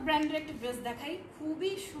আরাফাত ব্র্যান্ডের একটা ড্রেস দেখাই,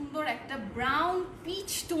 খুবই সুন্দর একটা ব্রাউন পিচ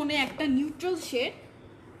টোনে একটা নিউট্রাল শেড।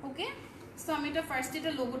 ওকে, সো আমি এটা ফার্স্ট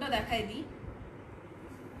এটা লোগোটা দেখাই দিই।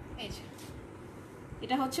 এই যে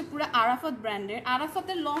এটা হচ্ছে পুরো আরাফাত ব্র্যান্ডের।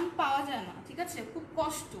 আরাফাতের লং পাওয়া যায় না। ঠিক আছে, খুব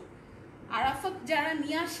কষ্ট। আরাফাত যারা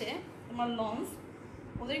নিয়ে আসে তোমার লঞ্চ,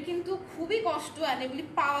 ওদের কিন্তু খুবই কষ্ট আর এগুলি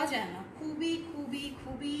পাওয়া যায় না, খুবই খুবই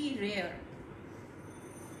খুবই রেয়ার।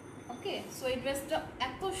 ওকে, সো এই ড্রেসটা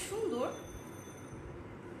এত সুন্দর,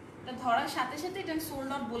 এটা ধরার সাথে সাথে এটা সোল্ড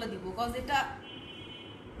আউট বলে দিব। বিকজ এটা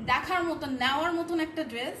দেখার মতন, নেওয়ার মতন একটা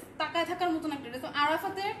ড্রেস, তাকায় থাকার মতন একটা ড্রেস।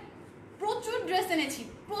 আরাফাতের প্রচুর ড্রেস এনেছি,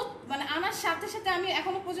 মানে আনার সাথে সাথে আমি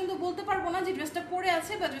এখনো পর্যন্ত বলতে পারবো না যে ড্রেসটা পরে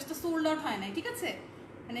আছে বা ড্রেসটা সোল্ড আউট হয় নাই। ঠিক আছে,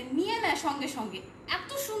 মানে নিয়ে নেয় সঙ্গে সঙ্গে।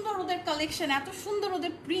 এত সুন্দর ওদের কালেকশন, এত সুন্দর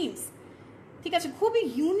ওদের প্রিন্টস। ঠিক আছে, খুবই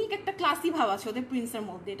ইউনিক একটা ক্লাসি ভাব আছে ওদের প্রিন্টসের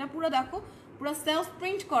মধ্যে। এটা পুরো দেখো, পুরো সেলফ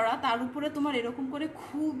প্রিন্ট করা, তার উপরে তোমার এরকম করে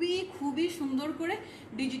খুবই খুবই সুন্দর করে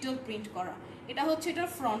ডিজিটাল প্রিন্ট করা। এটা হচ্ছে এটার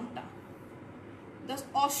ফ্রন্টটা, জাস্ট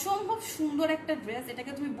অসম্ভব সুন্দর একটা ড্রেস।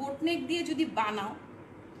 এটাকে তুমি বোট নেক দিয়ে যদি বানাও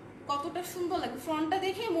কতটা সুন্দর লাগে। ফ্রন্টটা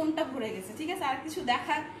দেখে মনটা ভরে গেছে। ঠিক আছে, আর কিছু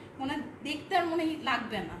দেখার মনে দেখতে আর মনে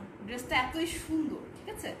লাগবে না, ড্রেসটা এতই সুন্দর। ঠিক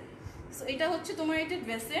আছে, সো এটা হচ্ছে তোমার এটা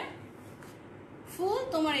ড্রেসের ফুল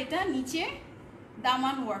তোমার এটা নিচে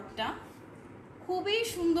দামান ওয়ার্কটা খুবই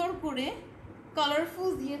সুন্দর করে কালারফুল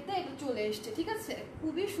দিয়েতে এটা চলে এসছে। ঠিক আছে,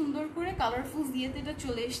 খুবই সুন্দর করে কালারফুল দিয়েতে এটা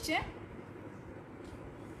চলে এসছে।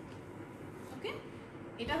 ওকে,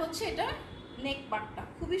 এটা হচ্ছে এটার নেক পার্টটা,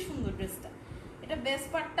 খুবই সুন্দর ড্রেসটা। এটা বেস্ট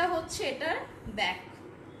পার্টটা হচ্ছে এটার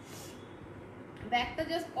ব্যাকটা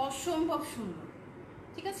জাস্ট অসম্ভব সুন্দর।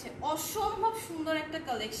 ঠিক আছে, অসম্ভব সুন্দর একটা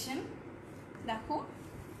কালেকশন। দেখো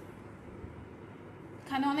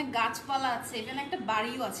এখানে অনেক গাছপালা আছে, এখানে একটা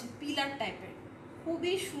বাড়িও আছে, পিলার টাইপের,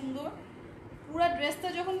 খুবই সুন্দর। পুরো ড্রেসটা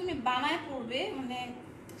যখন তুমি বানায় পরবে মানে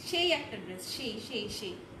সেই একটা ড্রেস, সেই সেই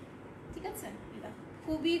সেই ঠিক আছে। এটা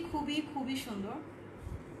খুবই খুবই খুবই সুন্দর,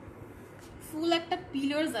 ফুল একটা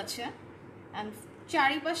পিলার্স আছে অ্যান্ড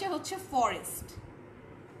চারিপাশে হচ্ছে ফরেস্ট,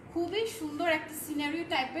 খুবই সুন্দর একটা সিনারি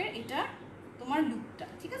টাইপের এটা তোমার লুকটা,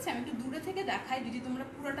 ঠিক আছে। আমি একটু দূরে থেকে দেখাই যদি তোমরা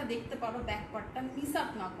পুরোটা দেখতে পারো, ব্যাক পার্টটা মিস আপ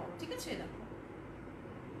না করো, ঠিক আছে। দেখো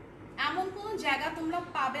এমন কোনো জায়গা তোমরা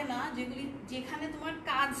পাবে না যেখানে তোমার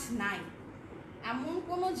কাজ নাই, এমন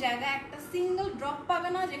কোনো জায়গা একটা সিঙ্গেল ড্রপ পাবে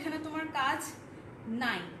না যেখানে তোমার কাজ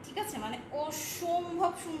নাই, ঠিক আছে। মানে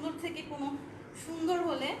অসম্ভব সুন্দর থেকে কোনো সুন্দর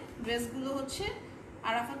হলে ড্রেসগুলো হচ্ছে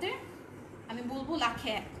আরাফাতের আমি বলবো লাখে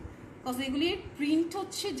এক, বিকজ এগুলির প্রিন্ট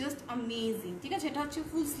হচ্ছে জাস্ট অ্যামেজিং, ঠিক আছে। এটা হচ্ছে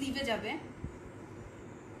ফুল স্লিভে যাবে,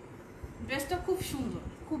 ড্রেসটা খুব সুন্দর,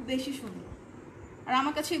 খুব বেশি সুন্দর। আর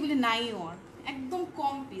আমার কাছে এগুলি নাই, ওর একদম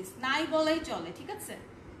কম পিস, নাই বলাই চলে, ঠিক আছে।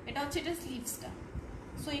 এটা হচ্ছে এটা স্লিভসটা।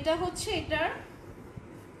 সো এটা হচ্ছে এটার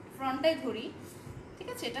ফ্রন্টটাই ধরি, ঠিক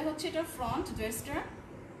আছে। এটা হচ্ছে এটার ফ্রন্ট ড্রেসটা,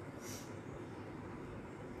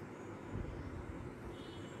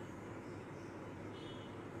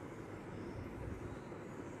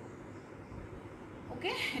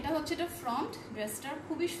 ওকে। এটা হচ্ছে এটা ফ্রন্ট ড্রেসটা,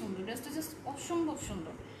 খুবই সুন্দর, ড্রেসটা জাস্ট অসম্ভব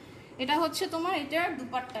সুন্দর। এটা হচ্ছে তোমার এটার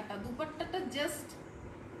দুপাট্টাটা জাস্ট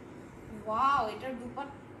ওয়াও, এটার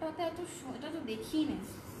দুপাট্টাটা এটা তো দেখিই নেই,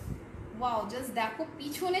 ওয়াও জাস্ট দেখো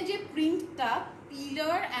পিছনে যে প্রিন্টটা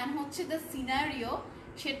পিলার অ্যান্ড হচ্ছে দ্য সিনারিও,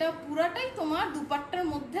 সেটা পুরাটাই তোমার দুপাট্টার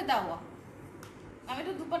মধ্যে দেওয়া। আমি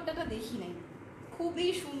তো দুপাট্টাটা দেখি নাই, খুবই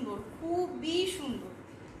সুন্দর, খুবই সুন্দর,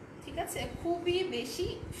 ঠিক আছে, খুবই বেশি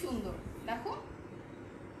সুন্দর। দেখো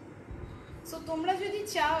সো তোমরা যদি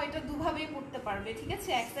চাও এটা দুভাবেই করতে পারবে, ঠিক আছে।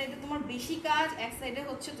 এক সাইডে তোমার বেশি কাজ, এক সাইডে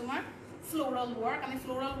হচ্ছে তোমার ফ্লোরাল ওয়ার্ক। আমি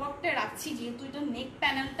ফ্লোরাল ওয়ার্কটা রাখছি যেহেতু এটা নেক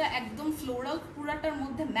প্যানেলটা একদম ফ্লোরাল পুরাটার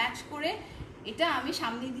মধ্যে ম্যাচ করে, এটা আমি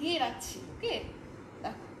সামনে দিয়েই রাখছি, ওকে।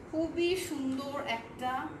 খুবই সুন্দর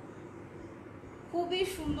একটা, খুবই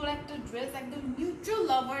সুন্দর একটা ড্রেস, একদম নিউট্রাল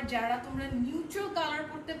লাভার যারা তোমরা নিউট্রাল কালার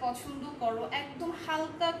করতে পছন্দ করো, একদম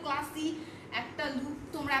হালকা ক্লাসি একটা লুক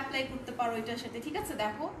তোমরা অ্যাপ্লাই করতে পারো এটার সাথে, ঠিক আছে।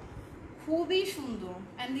 দেখো খুবই সুন্দর,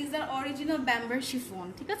 and this R original ব্যাম্বার chiffon,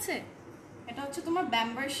 ঠিক আছে। এটা হচ্ছে তোমার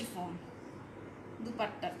ব্যাম্বার শিফন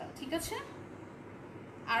দুপাট্টাটা, ঠিক আছে।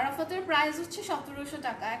 আরাফাতের প্রাইস হচ্ছে 1700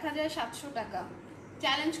 টাকা, 1700 টাকা।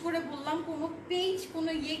 চ্যালেঞ্জ করে বললাম কোনো পেজ কোনো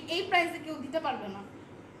এই প্রাইসে কেউ দিতে পারবে না।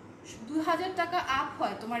 2000 টাকা আপ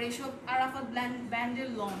হয় তোমার এসব আরাফাত ব্র্যান্ডের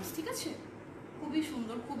লঞ্চ, ঠিক আছে। খুবই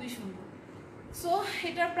সুন্দর, খুবই সুন্দর। সো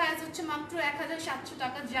এটার প্রাইস হচ্ছে মাত্র 1700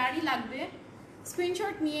 টাকা। যারই লাগবে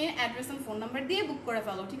স্ক্রিনশট নিয়ে অ্যাড্রেস এন্ড ফোন নাম্বার দিয়ে বুক করে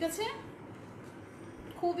ফেলো, ঠিক আছে।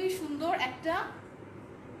 খুবই সুন্দর একটা,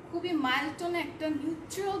 খুবই মাইল্ড টোনে একটা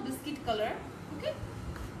নিউট্রাল বিস্কিট কালার, ওকে।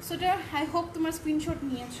 সো এটা আই হোপ তোমার স্ক্রিনশট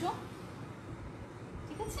নিয়েছো,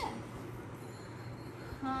 ঠিক আছে।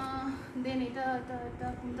 দেন এটা এটা এটা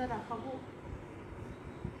কোনটা দেখাবো,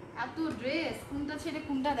 এত ড্রেস কোনটা ছেড়ে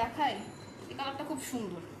কোনটা দেখাই। এই কালারটা খুব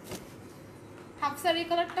সুন্দর, হাফসার এই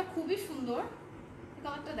কালারটা খুবই সুন্দর, এই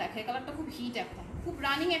কালারটা দেখা, এই কালারটা খুব হিট, এখন খুব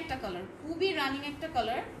রানিং একটা কালার, খুবই রানিং একটা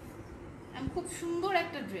কালার, এন্ড খুব সুন্দর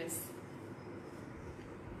একটা ড্রেস,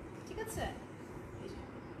 ঠিক আছে।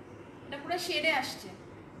 এটা পুরো শেডে আসছে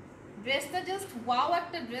ড্রেসটা, জাস্ট ওয়াও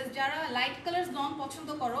একটা ড্রেস। যারা লাইট কালার লং পছন্দ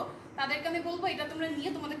করো তাদেরকে আমি বলবো এটা তোমরা নিয়ে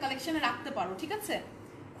তোমাদের কালেকশনে রাখতে পারো, ঠিক আছে।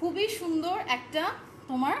 খুবই সুন্দর একটা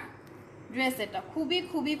তোমার ড্রেস, এটা খুবই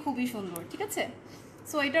খুবই খুবই সুন্দর, ঠিক আছে।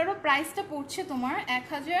 সো এটারও প্রাইসটা পড়ছে তোমার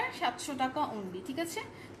 1700 টাকা অনলি, ঠিক আছে।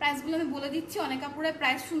 প্রাইসগুলো আমি বলে দিচ্ছি, অনেক আপুরা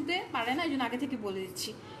প্রাইস শুনতে পারে না, এই জন্য আগে থেকে বলে দিচ্ছি।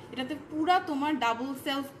 এটাতে পুরা তোমার ডাবল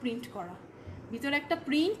সেলফ প্রিন্ট করা, ভিতরে একটা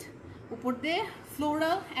প্রিন্ট, উপর দিয়ে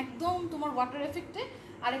ফ্লোরাল একদম তোমার ওয়াটার এফেক্টে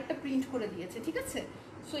আরেকটা প্রিন্ট করে দিয়েছে, ঠিক আছে।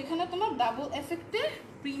 সো এখানে তোমার ডাবল এফেক্টে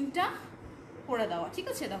প্রিন্টটা করে দেওয়া, ঠিক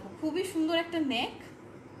আছে। দেখো খুবই সুন্দর একটা নেক,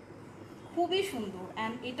 খুবই সুন্দর।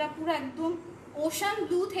 অ্যান্ড এটা পুরো একদম ওশান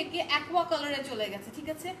ব্লু থেকে অ্যাকোয়া কালারে চলে গেছে, ঠিক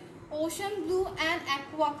আছে। Ocean blue and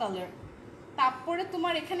aqua colour. তারপরে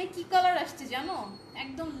তোমার এখানে কি কালার আসছে জানো,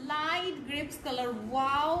 একদম লাইট গ্রেপস কালার।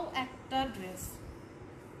 ওয়াও একটা ড্রেস,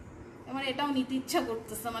 আমার এটাও নিতে ইচ্ছা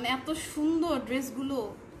করতেছে, মানে এত সুন্দর ড্রেসগুলো,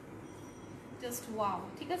 জাস্ট ওয়াও,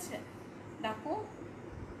 ঠিক আছে। দেখো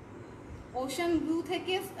ওশান ব্লু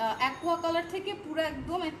থেকে অ্যাকোয়া কালার থেকে পুরো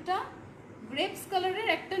একদম একটা গ্রেপস কালারের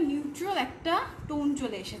একটা নিউট্রাল একটা টোন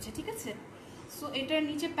চলে এসেছে, ঠিক আছে। সো এটার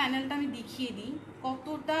নিচে প্যানেলটা আমি দেখিয়ে দিই,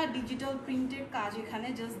 কতটা ডিজিটাল প্রিন্টের কাজ এখানে,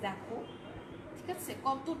 জাস্ট দেখো, ঠিক আছে,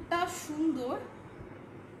 কতটা সুন্দর।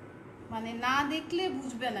 মানে না দেখলে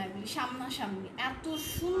বুঝবে না এগুলি সামনাসামনি, এত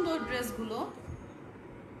সুন্দর ড্রেসগুলো।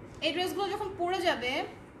 এই ড্রেসগুলো যখন পরে যাবে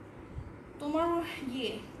তোমার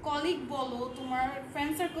কলিগ বলো, তোমার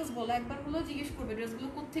ফ্রেন্ড সার্কেলস বলো, একবার হলো জিজ্ঞেস করবে ড্রেসগুলো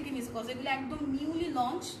কোত্থেকে নিয়েছে, কজ এগুলো একদম নিউলি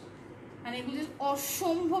লঞ্চ, মানে এগুলো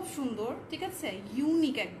অসম্ভব সুন্দর, ঠিক আছে,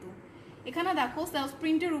 ইউনিক একদম। এখানে দেখো সেলফ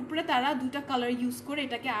প্রিন্টের উপরে তারা 2টা কালার ইউজ করে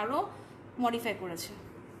এটাকে আরও মডিফাই করেছে,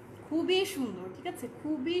 খুবই সুন্দর, ঠিক আছে,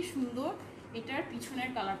 খুবই সুন্দর। এটার পিছনের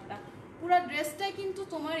কালারটা পুরা ড্রেসটাই কিন্তু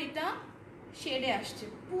তোমার এটা শেডে আসছে,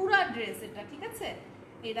 পুরা ড্রেস এটা, ঠিক আছে।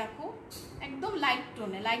 এই দেখো একদম লাইট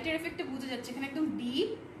টোনে, লাইটের এফেক্টে বোঝা যাচ্ছে এখানে একদম ডিপ,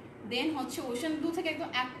 দেন হচ্ছে ওশান ব্লু থেকে একদম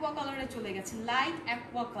অ্যাকোয়া কালারে চলে গেছে, লাইট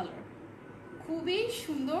অ্যাকোয়া কালার, খুবই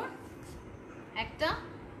সুন্দর একটা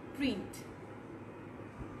প্রিন্ট,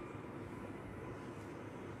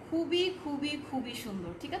 খুবই খুবই খুবই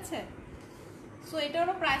সুন্দর, ঠিক আছে। সো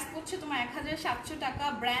এটারও প্রাইস পড়ছে তোমার 1700 টাকা,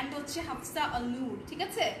 ব্র্যান্ড হচ্ছে হাফসা আলনুর, ঠিক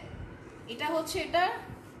আছে। এটা হচ্ছে এটার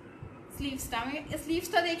স্লিভসটা, আমি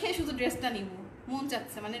স্লিভসটা দেখে শুধু ড্রেসটা নিব মন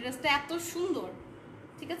চাচ্ছে, মানে ড্রেসটা এত সুন্দর,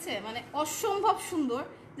 ঠিক আছে, মানে অসম্ভব সুন্দর।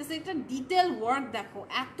 জাস্ট একটা ডিটেল ওয়ার্ক দেখো,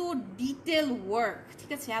 এত ডিটেল ওয়ার্ক,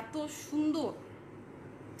 ঠিক আছে, এত সুন্দর,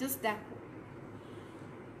 জাস্ট দেখো।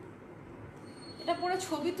 এটা পরে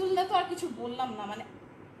ছবি তুললে তো আর কিছু বললাম না, মানে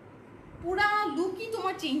পুরা লুকই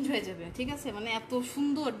তোমার চেঞ্জ হয়ে যাবে, ঠিক আছে, মানে এত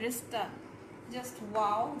সুন্দর ড্রেসটা, জাস্ট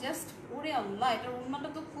ওয়াও, জাস্ট ওরে আল্লাহ, এটার ওড়নাটা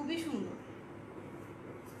তো খুবই সুন্দর,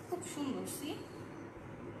 খুব সুন্দর। সি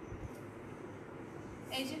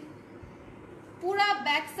এই যে পুরা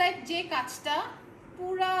ব্যাক সাইড যে কাজটা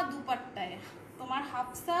পুরা দুপাট্টায়, তোমার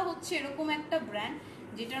হাফসা হচ্ছে এরকম একটা ব্র্যান্ড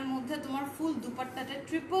যেটার মধ্যে তোমার ফুল দুপাট্টাতে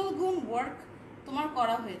ট্রিপল গুণ ওয়ার্ক তোমার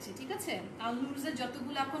করা হয়েছে, ঠিক আছে। আলনুরসের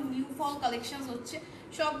যতগুলো এখন নিউ ফল কালেকশন হচ্ছে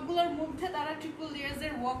সবগুলোর মধ্যে তারা ট্রিপল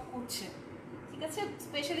লেয়ার্সের ওয়ার্ক করছে, ঠিক আছে,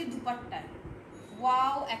 স্পেশালি দুপাট্টায়।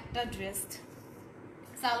 ওয়াও একটা ড্রেস।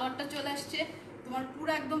 সালোয়ারটা চলে আসছে তোমার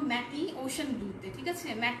পুরো একদম ম্যাটি ওশান ব্লুতে, ঠিক আছে,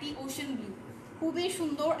 ম্যাটি ওশান ব্লু, খুবই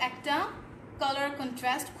সুন্দর একটা কালার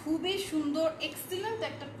কন্ট্রাস্ট, খুবই সুন্দর, এক্সিলেন্ট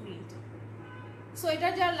একটা প্রিন্ট। সো এটা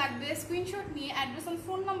যার লাগবে স্ক্রিনশট নিয়ে অ্যাড্রেস আর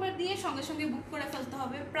ফোন নাম্বার দিয়ে সঙ্গে সঙ্গে বুক করে ফেলতে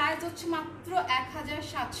হবে। প্রাইস হচ্ছে মাত্র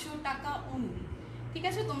 1700 টাকা অনলি, ঠিক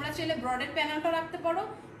আছে। তোমরা চাইলে ব্রডের প্যানেলটাও রাখতে পারো,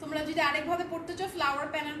 তোমরা যদি আরেকভাবে পড়তে চাও ফ্লাওয়ার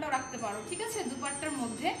প্যানেলটাও রাখতে পারো, ঠিক আছে, দুপাট্টার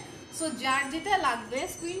মধ্যে। সো যার যেটা লাগবে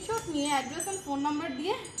স্ক্রিনশট নিয়ে অ্যাড্রেস আর ফোন নাম্বার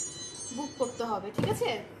দিয়ে বুক করতে হবে, ঠিক আছে।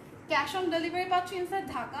 ক্যাশ অন ডেলিভারি পাচ্ছি ইনসাইড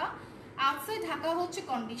ঢাকা, আউটসাইড ঢাকা হচ্ছে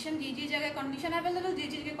কন্ডিশন, যে জায়গায় কন্ডিশন অ্যাভেলেবেল, যে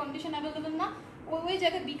জায়গায় কন্ডিশন অ্যাভেলেবেল না ওই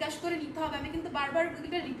জায়গায় বিকাশ করে নিতে হবে। আমি কিন্তু বারবার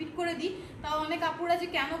এটা রিপিট করে দিই, তাও অনেক আপুরা যে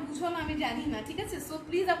কেন বুঝো না আমি জানি না, ঠিক আছে। সো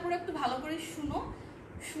প্লিজ আপুরা একটু ভালো করে শুনো,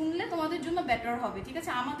 শুনলে তোমাদের জন্য বেটার হবে, ঠিক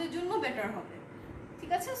আছে, আমাদের জন্য বেটার হবে,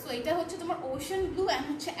 ঠিক আছে। সো এটা হচ্ছে তোমার ওশান ব্লু অ্যান্ড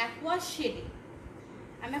হচ্ছে অ্যাকোয়া শেডে।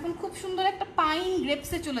 আমি এখন খুব সুন্দর একটা পাইন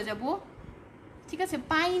গ্রেপসে চলে যাব, ঠিক আছে,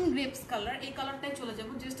 পাইন গ্রেপস কালার, এই কালারটাই চলে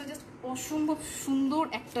যাবো। ড্রেসটা জাস্ট অসম্ভব সুন্দর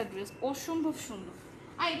একটা ড্রেস, অসম্ভব সুন্দর।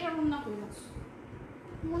 আর এটার ওড়না করে যাচ্ছ,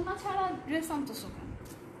 ওড়না ছাড়া ড্রেস আনতেছো কেন,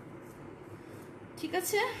 ঠিক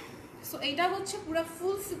আছে। সো এইটা হচ্ছে পুরো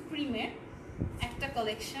ফুল সুপ্রিমের একটা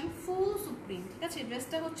কালেকশন, ফুল সুপ্রিম, ঠিক আছে।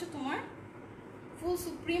 ড্রেসটা হচ্ছে তোমার ফুল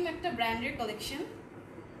সুপ্রিম একটা ব্র্যান্ডের কালেকশন,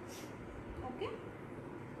 ওকে।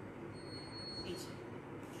 এই যে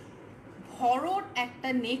ভরট একটা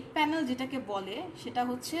নেক প্যানেল যেটাকে বলে সেটা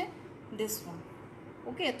হচ্ছে দিস ওয়ান,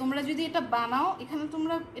 ওকে। তোমরা যদি এটা বানাও, এখানে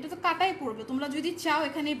তোমরা এটা তো কাটাই পড়বে, তোমরা যদি চাও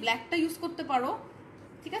এখানে ব্ল্যাকটা ইউজ করতে পারো,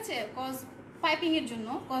 ঠিক আছে, কজ পাইপিংয়ের জন্য,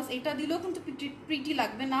 কজ এটা দিলেও কিন্তু প্রিটি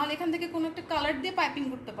লাগবে, নাহলে এখান থেকে কোনো একটা কালার দিয়ে পাইপিং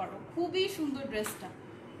করতে পারো। খুবই সুন্দর ড্রেসটা,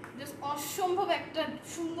 জাস্ট অসম্ভব একটা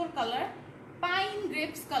সুন্দর কালার, পাইন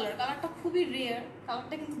গ্রেপস কালার, কালারটা খুবই রেয়ার,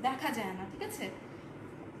 কালারটা কিন্তু দেখা যায় না, ঠিক আছে,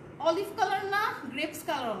 অলিভ কালার না, গ্রেপস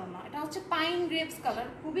কালারও না, এটা হচ্ছে পাইন গ্রেপস কালার,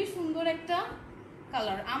 খুবই সুন্দর একটা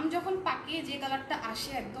কালার। আম যখন পাকে যে কালারটা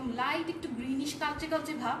আসে একদম লাইট একটু গ্রিনিশ কালচে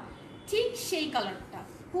কালচে ভাব, ঠিক সেই কালারটা,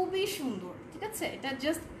 খুবই সুন্দর, ঠিক আছে। এটা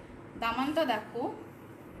জাস্ট দামানটা দেখো,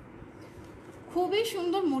 খুবই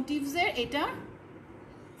সুন্দর মোটিভসের, এটা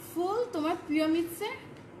ফুল তোমার পিরামিডসে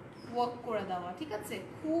ওয়ার্ক করে দেওয়া, ঠিক আছে,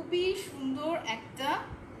 খুবই সুন্দর একটা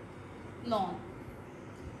লং,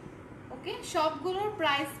 ওকে। সবগুলোর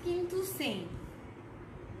প্রাইস কিন্তু সেম,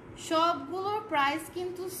 সবগুলোর প্রাইস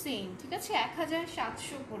কিন্তু সেম, ঠিক আছে,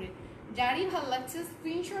 1700 করে। যারই ভালো লাগছে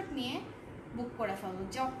স্ক্রিনশট নিয়ে বুক করে ফেলো,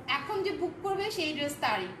 এখন যে বুক করবে সেই ড্রেস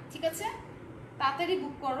তারই, ঠিক আছে, তাড়াতাড়ি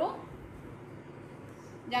বুক করো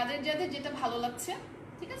যাদের যাদের যেটা ভালো লাগছে,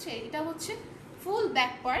 ঠিক আছে। এটা হচ্ছে ফুল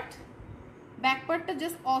ব্যাক পার্ট, ব্যাক পার্টটা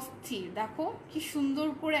জাস্ট অস্থির, দেখো কি সুন্দর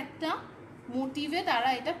করে একটা মোটিভে তারা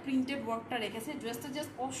এটা প্রিন্টেড ওয়ার্কটা রেখেছে, ড্রেসটা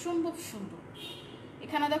জাস্ট অসম্ভব সুন্দর।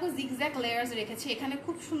 এখানে দেখো জিগজ্যাগ লেয়ার্স রেখেছে, এখানে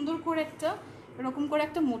খুব সুন্দর করে একটা এরকম করে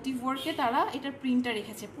একটা মোটিভ ওয়ার্কে তারা এটার প্রিন্টটা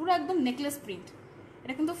রেখেছে, পুরো একদম নেকলেস প্রিন্ট।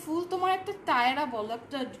 এটা কিন্তু ফুল তোমার একটা টায়রা বলো,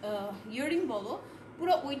 একটা ইয়াররিং বলো,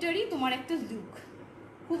 পুরো ওইটারই তোমার একটা লুক,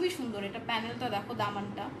 খুবই সুন্দর। এটা প্যানেলটা দেখো,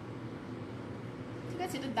 দামানটা, ঠিক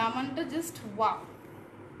আছে, এটা দামানটা জাস্ট ওয়াও।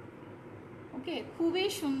 ওকে, খুবই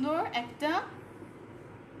সুন্দর একটা,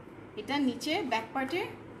 এটা নিচে ব্যাক পার্টের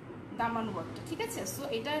দামান ওয়ার্কটা, ঠিক আছে। সো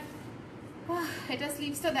এটা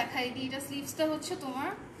স্লিভসটা দেখাই দিই। এটা স্লিভসটা হচ্ছে তোমার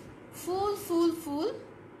ফুল ফুল ফুল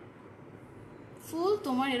ফুল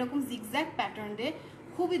তোমার এরকম জিগজ্যাগ প্যাটার্নে,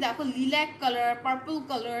 খুবই দেখো লিল্যাক কালার, পার্পল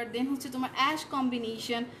কালার, দেন হচ্ছে তোমার ash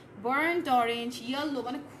combination, burnt orange, yellow,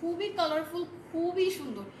 মানে খুবই কালারফুল, খুবই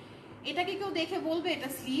সুন্দর। এটাকে কেউ দেখে বলবে এটা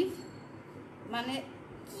স্লিভ, মানে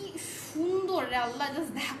কি সুন্দর রে আল্লাহ,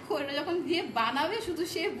 জাস্ট দেখো, এটা যখন দিয়ে বানাবে শুধু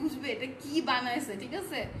সে বুঝবে এটা কি বানাইছে, ঠিক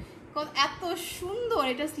আছে, এত সুন্দর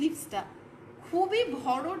এটা স্লিভসটা, খুবই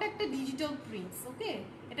ভরট একটা ডিজিটাল প্রিন্টস। ওকে,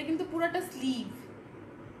 এটা কিন্তু পুরোটা স্লিভ,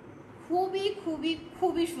 খুবই খুবই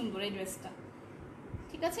খুবই সুন্দর এই ড্রেসটা,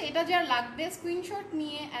 ঠিক আছে। এটা যার লাগবে স্ক্রিনশট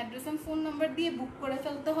নিয়ে অ্যাড্রেস এন্ড ফোন নাম্বার দিয়ে বুক করে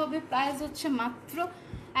ফেলতে হবে। প্রাইস হচ্ছে মাত্র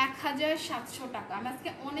 1700 টাকা। আমি আজকে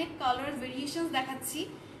অনেক কালার ভেরিয়েশনস দেখাচ্ছি,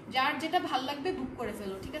 যার যেটা ভাল লাগবে বুক করে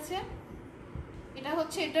ফেলো, ঠিক আছে। এটা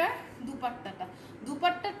হচ্ছে এটার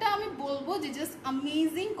দুপাট্টাটা আমি বলবো যে জাস্ট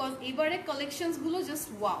অ্যামেজিং, কজ এবারে কালেকশনসগুলো জাস্ট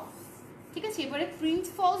ওয়াও, ঠিক আছে। এবারে প্রিন্স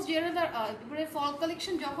ফলস এবারে ফল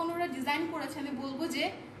কালেকশন যখন ওরা ডিজাইন করেছে, আমি বলবো যে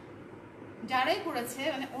যারাই করেছে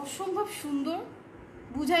মানে অসম্ভব সুন্দর,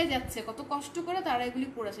 বুঝাই যাচ্ছে কত কষ্ট করে তারা এগুলি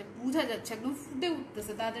করেছে, বোঝা যাচ্ছে, একদম ফুটে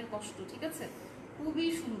উঠতেছে তাদের কষ্ট, ঠিক আছে। খুবই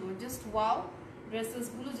সুন্দর, জাস্ট ওয়াও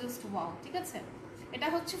ড্রেসেসগুলো, জাস্ট ওয়াও, ঠিক আছে। এটা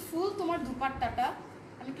হচ্ছে ফুল তোমার দুপাট্টাটা,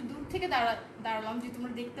 আমি একটু দূর থেকে দাঁড়ালাম যে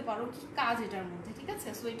তোমরা দেখতে পারো কি কাজ এটার মধ্যে, ঠিক আছে।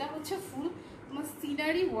 সো এটা হচ্ছে ফুল তোমার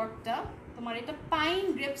সিনারি ওয়ার্কটা, তোমার এটা পাইন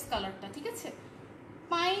গ্রেপস কালারটা, ঠিক আছে,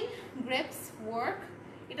 পাইন গ্রেপস ওয়ার্ক।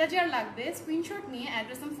 এটা যার লাগবে স্ক্রিনশট নিয়ে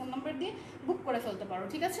অ্যাড্রেস এবং ফোন নাম্বার দিয়ে বুক করে ফেলতে পারো,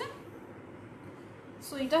 ঠিক আছে।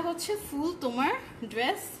 সো এটা হচ্ছে ফুল তোমার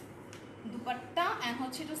ড্রেস, দুপাট্টা, অ্যান্ড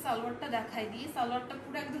হচ্ছে এটা সালোয়ারটা দেখাই দিই। সালোয়ারটা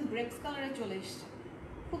পুরো একদম গ্রেপস কালারে চলে এসছে,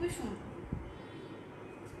 খুবই সুন্দর,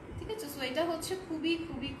 ঠিক আছে। সো এটা হচ্ছে খুবই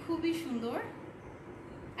খুবই খুবই সুন্দর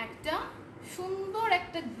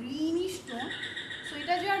একটা গ্রিনিশ টোন। সো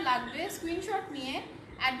এটা যার লাগবে স্ক্রিনশট নিয়ে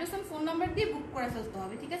অ্যাড্রেস এন্ড ফোন নাম্বার দিয়ে বুক করে ফেলতে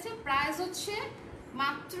হবে, ঠিক আছে। প্রাইস হচ্ছে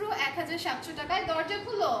মাত্র 1700 টাকায়। দরজা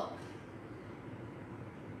খুলো,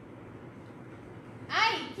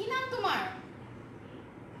 আই কি নাম তোমার?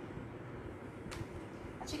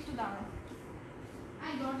 আচ্ছা একটু দাঁড়াও,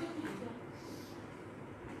 আই দরজা খুলো,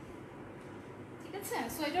 ঠিক আছে।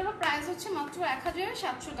 সো এটারও প্রাইস হচ্ছে মাত্র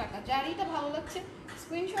 1700 টাকা। যার এটা ভালো লাগছে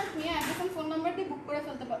স্ক্রিনশট নিয়ে অ্যাড্রেস এন্ড ফোন নাম্বার দিয়ে বুক করে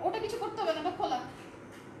ফেলতে পারো। ওটা কিছু করতে হবে না, ওটা খোলা।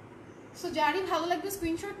 সো যারই ভালো লাগবে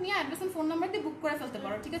স্ক্রিনশট নিয়ে অ্যাড্রেস এন্ড ফোন নাম্বার দিয়ে বুক করে ফেলতে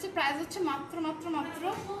পারো, ঠিক আছে। প্রাইস হচ্ছে মাত্র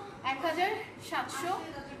 1700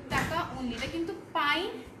 টাকা অনলি। এটা কিন্তু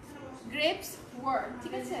পাইন গ্রেপস ওয়ার্ক,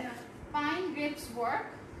 ঠিক আছে, পাইন গ্রেপস ওয়ার্ক,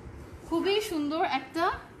 খুবই সুন্দর একটা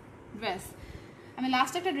ড্রেস। আমি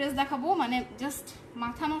লাস্ট একটা ড্রেস দেখাবো, মানে জাস্ট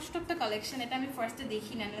মাথা নষ্ট একটা কালেকশন। এটা আমি ফার্স্টে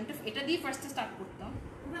দেখি না, এটা দিয়ে ফার্স্টে স্টার্ট করতাম।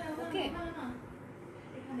 ওকে,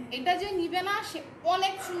 এটা যে নিবে না সে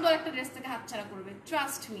অনেক সুন্দর একটা ড্রেস থেকে হাতছাড়া করবে,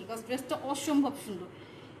 ট্রাস্ট মি, বিকজ ড্রেসটা অসম্ভব সুন্দর।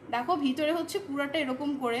 দেখো ভিতরে হচ্ছে পুরাটা এরকম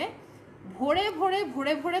করে ভরে ভরে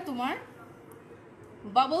ভরে ভরে তোমার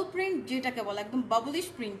বাবল প্রিন্ট, যেটাকে বলে একদম বাবলিশ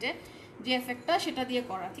প্রিন্টে যে এফেক্টটা সেটা দিয়ে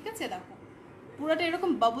করা, ঠিক আছে। দেখো পুরাটা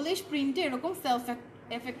এরকম বাবলিশ প্রিন্টে এরকম সেলফ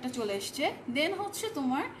এফেক্টটা চলে এসছে। দেন হচ্ছে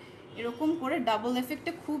তোমার এরকম করে ডাবল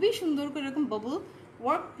এফেক্টে খুবই সুন্দর করে এরকম বাবল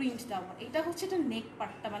ওয়ার্ক প্রিন্ট দেওয়া। এটা হচ্ছে এটা নেক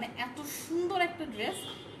পার্টটা, মানে এত সুন্দর একটা ড্রেস,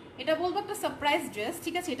 এটা বলবো একটা সারপ্রাইজ ড্রেস,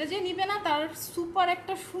 ঠিক আছে। এটা যে নিবে না তার সুপার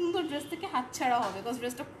একটা সুন্দর ড্রেস থেকে হাতছাড়া হবে, বিকজ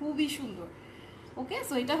ড্রেসটা খুবই সুন্দর। ওকে,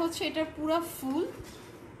 সো এটা হচ্ছে এটার পুরো ফুল,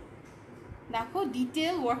 দেখো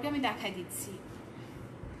ডিটেল ওয়ার্কে আমি দেখাই দিচ্ছি,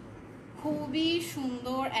 খুবই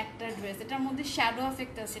সুন্দর একটা ড্রেস। এটার মধ্যে শ্যাডো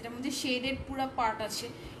এফেক্ট আছে, এটার মধ্যে শেডেড পুরো পার্ট আছে,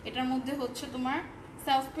 এটার মধ্যে হচ্ছে তোমার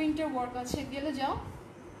সেলফ প্রিন্টের ওয়ার্ক আছে, গেলে যাও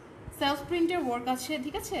সেলফ প্রিন্টের ওয়ার্ক আছে,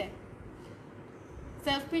 ঠিক আছে,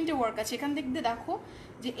 সেলফ প্রিন্টের ওয়ার্ক আছে। এখান থেকে দেখো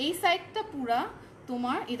যে এই সাইডটা পুরা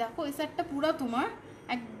তোমার, এই দেখো এই সাইডটা পুরা তোমার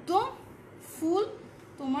একদম ফুল,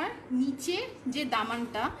 তোমার নিচে যে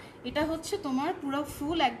দামানটা এটা হচ্ছে তোমার পুরো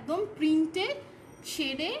ফুল একদম প্রিন্টেড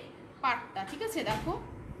শেডে পার্টটা, ঠিক আছে। দেখো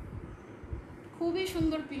খুবই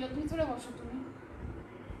সুন্দর পিলার, ভিতরে বসো তুমি,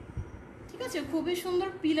 ঠিক আছে, খুবই সুন্দর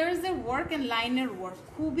পিলার্সের ওয়ার্ক এন্ড লাইনের ওয়ার্ক,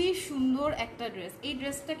 খুবই সুন্দর একটা ড্রেস। এই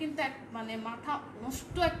ড্রেসটা কিন্তু মানে মাথা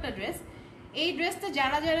নষ্ট একটা ড্রেস। এই ড্রেসটা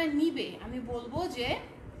যারা যারা নিবে আমি বলবো যে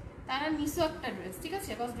তারা নিছো একটা ড্রেস, ঠিক আছে,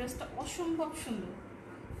 বিকজ ড্রেসটা অসম্ভব সুন্দর।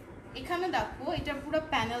 এখানে দেখো এটা পুরো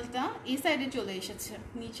প্যানেলটা এই সাইডে চলে এসেছে,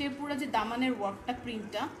 নিচে পুরো যে দামানের ওয়ার্কটা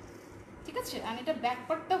প্রিন্টটা, ঠিক আছে। আর এটা ব্যাক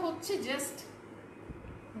পার্টটা হচ্ছে জাস্ট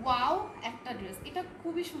ওয়াও একটা ড্রেস, এটা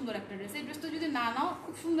খুবই সুন্দর একটা ড্রেস। এই ড্রেসটা যদি না নাও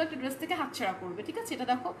খুব সুন্দর একটা ড্রেস থেকে হাতছাড়া করবে, ঠিক আছে। এটা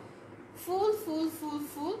দেখো ফুল ফুল ফুল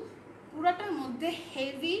ফুল পুরাটার মধ্যে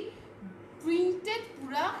হেভি প্রিন্টেড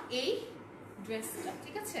পুরা এই ড্রেসটা,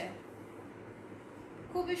 ঠিক আছে?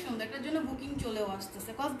 খুবই সুন্দর, এটার জন্য বুকিং চলেও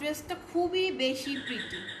আসতেছে, কজ ড্রেসটা খুবই বেশি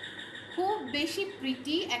প্রিটি, খুব বেশি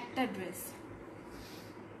প্রিটি একটা ড্রেস,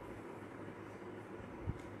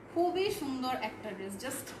 খুবই সুন্দর একটা ড্রেস,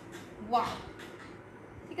 জাস্ট ওয়াও,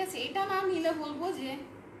 ঠিক আছে? এটা না নিলে বলবো যে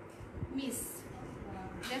মিস,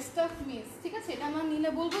 ড্রেসটা মিস, ঠিক আছে? এটা না নিলে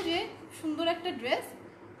বলবো যে সুন্দর একটা ড্রেস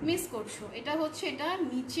মিস করছো। এটা হচ্ছে এটা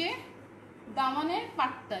নিচে দামানের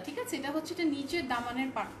পাটটা, ঠিক আছে? এটা হচ্ছে এটা নিচের দামানের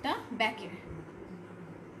পাটটা ব্যাকের,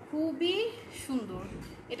 খুবই সুন্দর।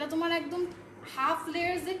 এটা তোমার একদম হাফ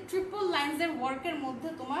লেয়ার্সের ট্রিপল লাইন্সের ওয়ার্কের মধ্যে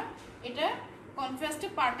তোমার এটা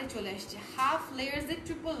কন্ট্রাস্টের পার্টে চলে আসছে, হাফ লেয়ার্সের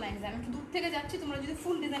ট্রিপল লাইন্স। আমি একটু দূর থেকে যাচ্ছি, তোমরা যদি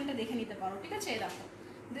ফুল ডিজাইনটা দেখে নিতে পারো, ঠিক আছে? এই দেখো,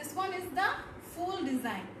 this one is the full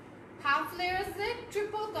design, half লেয়ার্সের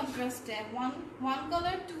triple কন্ট্রাস্টে, one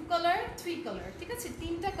colour, two colour, three colour, ঠিক আছে?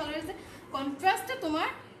 তিনটা কালারের কন্ট্রাস্টে তোমার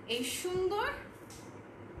এই সুন্দর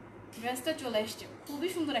ড্রেসটা চলে আসছে, খুবই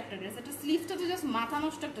সুন্দর একটা ড্রেস। এটা স্লিভটা তো জাস্ট মাথা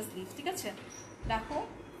নষ্ট একটা স্লিভ, ঠিক আছে? দেখো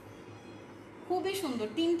খুবই সুন্দর,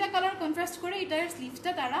 তিনটা কালার কন্ট্রাস্ট করে এটার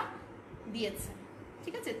স্লিভসটা তারা দিয়েছে,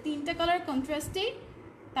 ঠিক আছে? তিনটা কালার কন্ট্রাস্টেই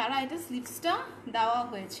তারা এটা স্লিভসটা দেওয়া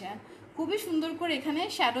হয়েছে, খুবই সুন্দর করে এখানে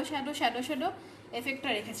শ্যাডো শ্যাডো শ্যাডো শ্যাডো এফেক্টটা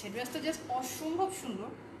রেখেছে। ড্রেসটা জাস্ট অসম্ভব সুন্দর।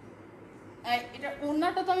 এটা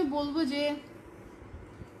ওড়নাটা তো আমি বলবো যে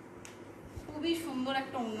খুবই সুন্দর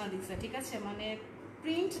একটা ওড়না দিচ্ছে, ঠিক আছে? মানে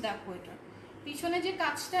প্রিন্ট দেখো, এটা পিছনে যে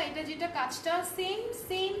কাজটা, এটা যেটা কাজটা সেম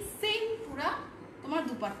সেম সেম পুরা তোমার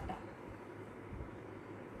দুপাট্টা,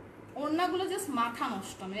 ওড়নাগুলো জাস্ট মাথা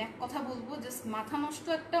নষ্ট, আমি এক কথা বলবো জাস্ট মাথা নষ্ট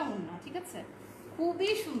একটা ওড়না, ঠিক আছে?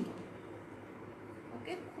 খুবই সুন্দর,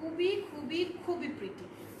 ওকে, খুবই খুবই খুবই প্রিটি।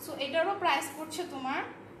 সো এটারও প্রাইস পড়ছে তোমার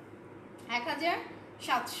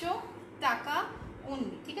 1700 টাকা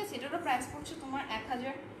অনলি, ঠিক আছে? এটারও প্রাইস পড়ছে তোমার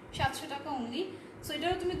 1700 টাকা অনলি। সো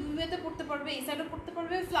এটারও তুমি দুই ওয়েতে পড়তে পারবে, এই সাইডে পড়তে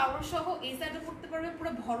পারবে ফ্লাওয়ার সহ, এই সাইডে পড়তে পারবে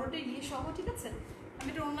পুরো ভরটে ইয়ে সহ, ঠিক আছে? আমি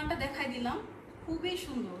এটা ওড়নাটা দেখাই দিলাম, খুবই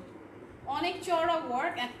সুন্দর, অনেক চওড়া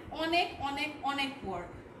ওয়ার্ক, অনেক অনেক অনেক ওয়ার্ক,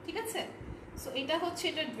 ঠিক আছে? সো এটা হচ্ছে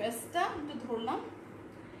এটা ড্রেসটা, একটু ধরলাম।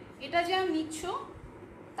 এটা যে আমি নিচ্ছ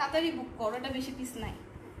তাড়াতাড়ি বুক করো, এটা বেশি পিস নাই।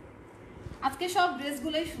 আজকে সব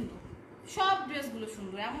ড্রেসগুলোই সুন্দর, সব ড্রেসগুলো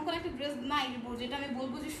সুন্দর, এমন কোনো একটা ড্রেস নাই যেটা আমি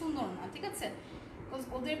বলবো যে সুন্দর না, ঠিক আছে?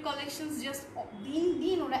 ওদের কালেকশনস জাস্ট দিন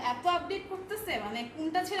দিন ওরা এত আপডেট করতেছে, মানে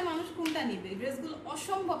কোনটা ছেড়ে মানুষ কোনটা নিবে, ড্রেসগুলো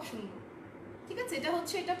অসম্ভব সুন্দর, ঠিক আছে? এটা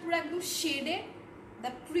হচ্ছে এটা পুরো একদম শেডে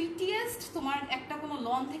দ্য প্রিটিয়েস্ট, তোমার একটা কোনো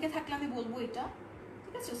লন থেকে থাকলে আমি বলবো এটা,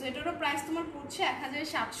 ঠিক আছে? সো এটারও প্রাইস তোমার পড়ছে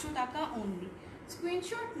 1700 টাকা অনলি।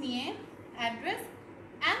 স্ক্রিনশট নিয়ে অ্যাড্রেস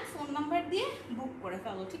অ্যান্ড ফোন নাম্বার দিয়ে বুক করে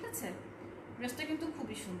ফেলো, ঠিক আছে? ড্রেসটা কিন্তু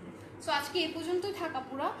খুবই সুন্দর। সো আজকে এ পর্যন্তই থাকা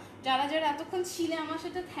পুরা। যারা যারা এতক্ষণ ছিলে আমার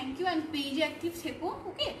সাথে থ্যাংক ইউ, অ্যান্ড পেজে অ্যাক্টিভ থেকো,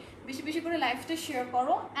 ওকে? বেশি বেশি করে লাইভটা শেয়ার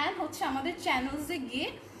করো, অ্যান্ড হচ্ছে আমাদের চ্যানেলসে গিয়ে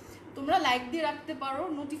তোমরা লাইক দিয়ে রাখতে পারো,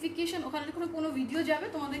 নোটিফিকেশন ওখানে যখন কোনো ভিডিও যাবে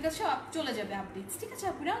তোমাদের কাছে চলে যাবে আপডেটস, ঠিক আছে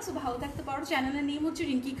আপনারা? সো ভালো থাকতে পারো। চ্যানেলের নেম হচ্ছে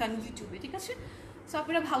রিঙ্কি খান ইউটিউবে, ঠিক আছে? সো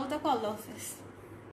আপনারা ভালো থাকো, আল্লাহ হাফেজ।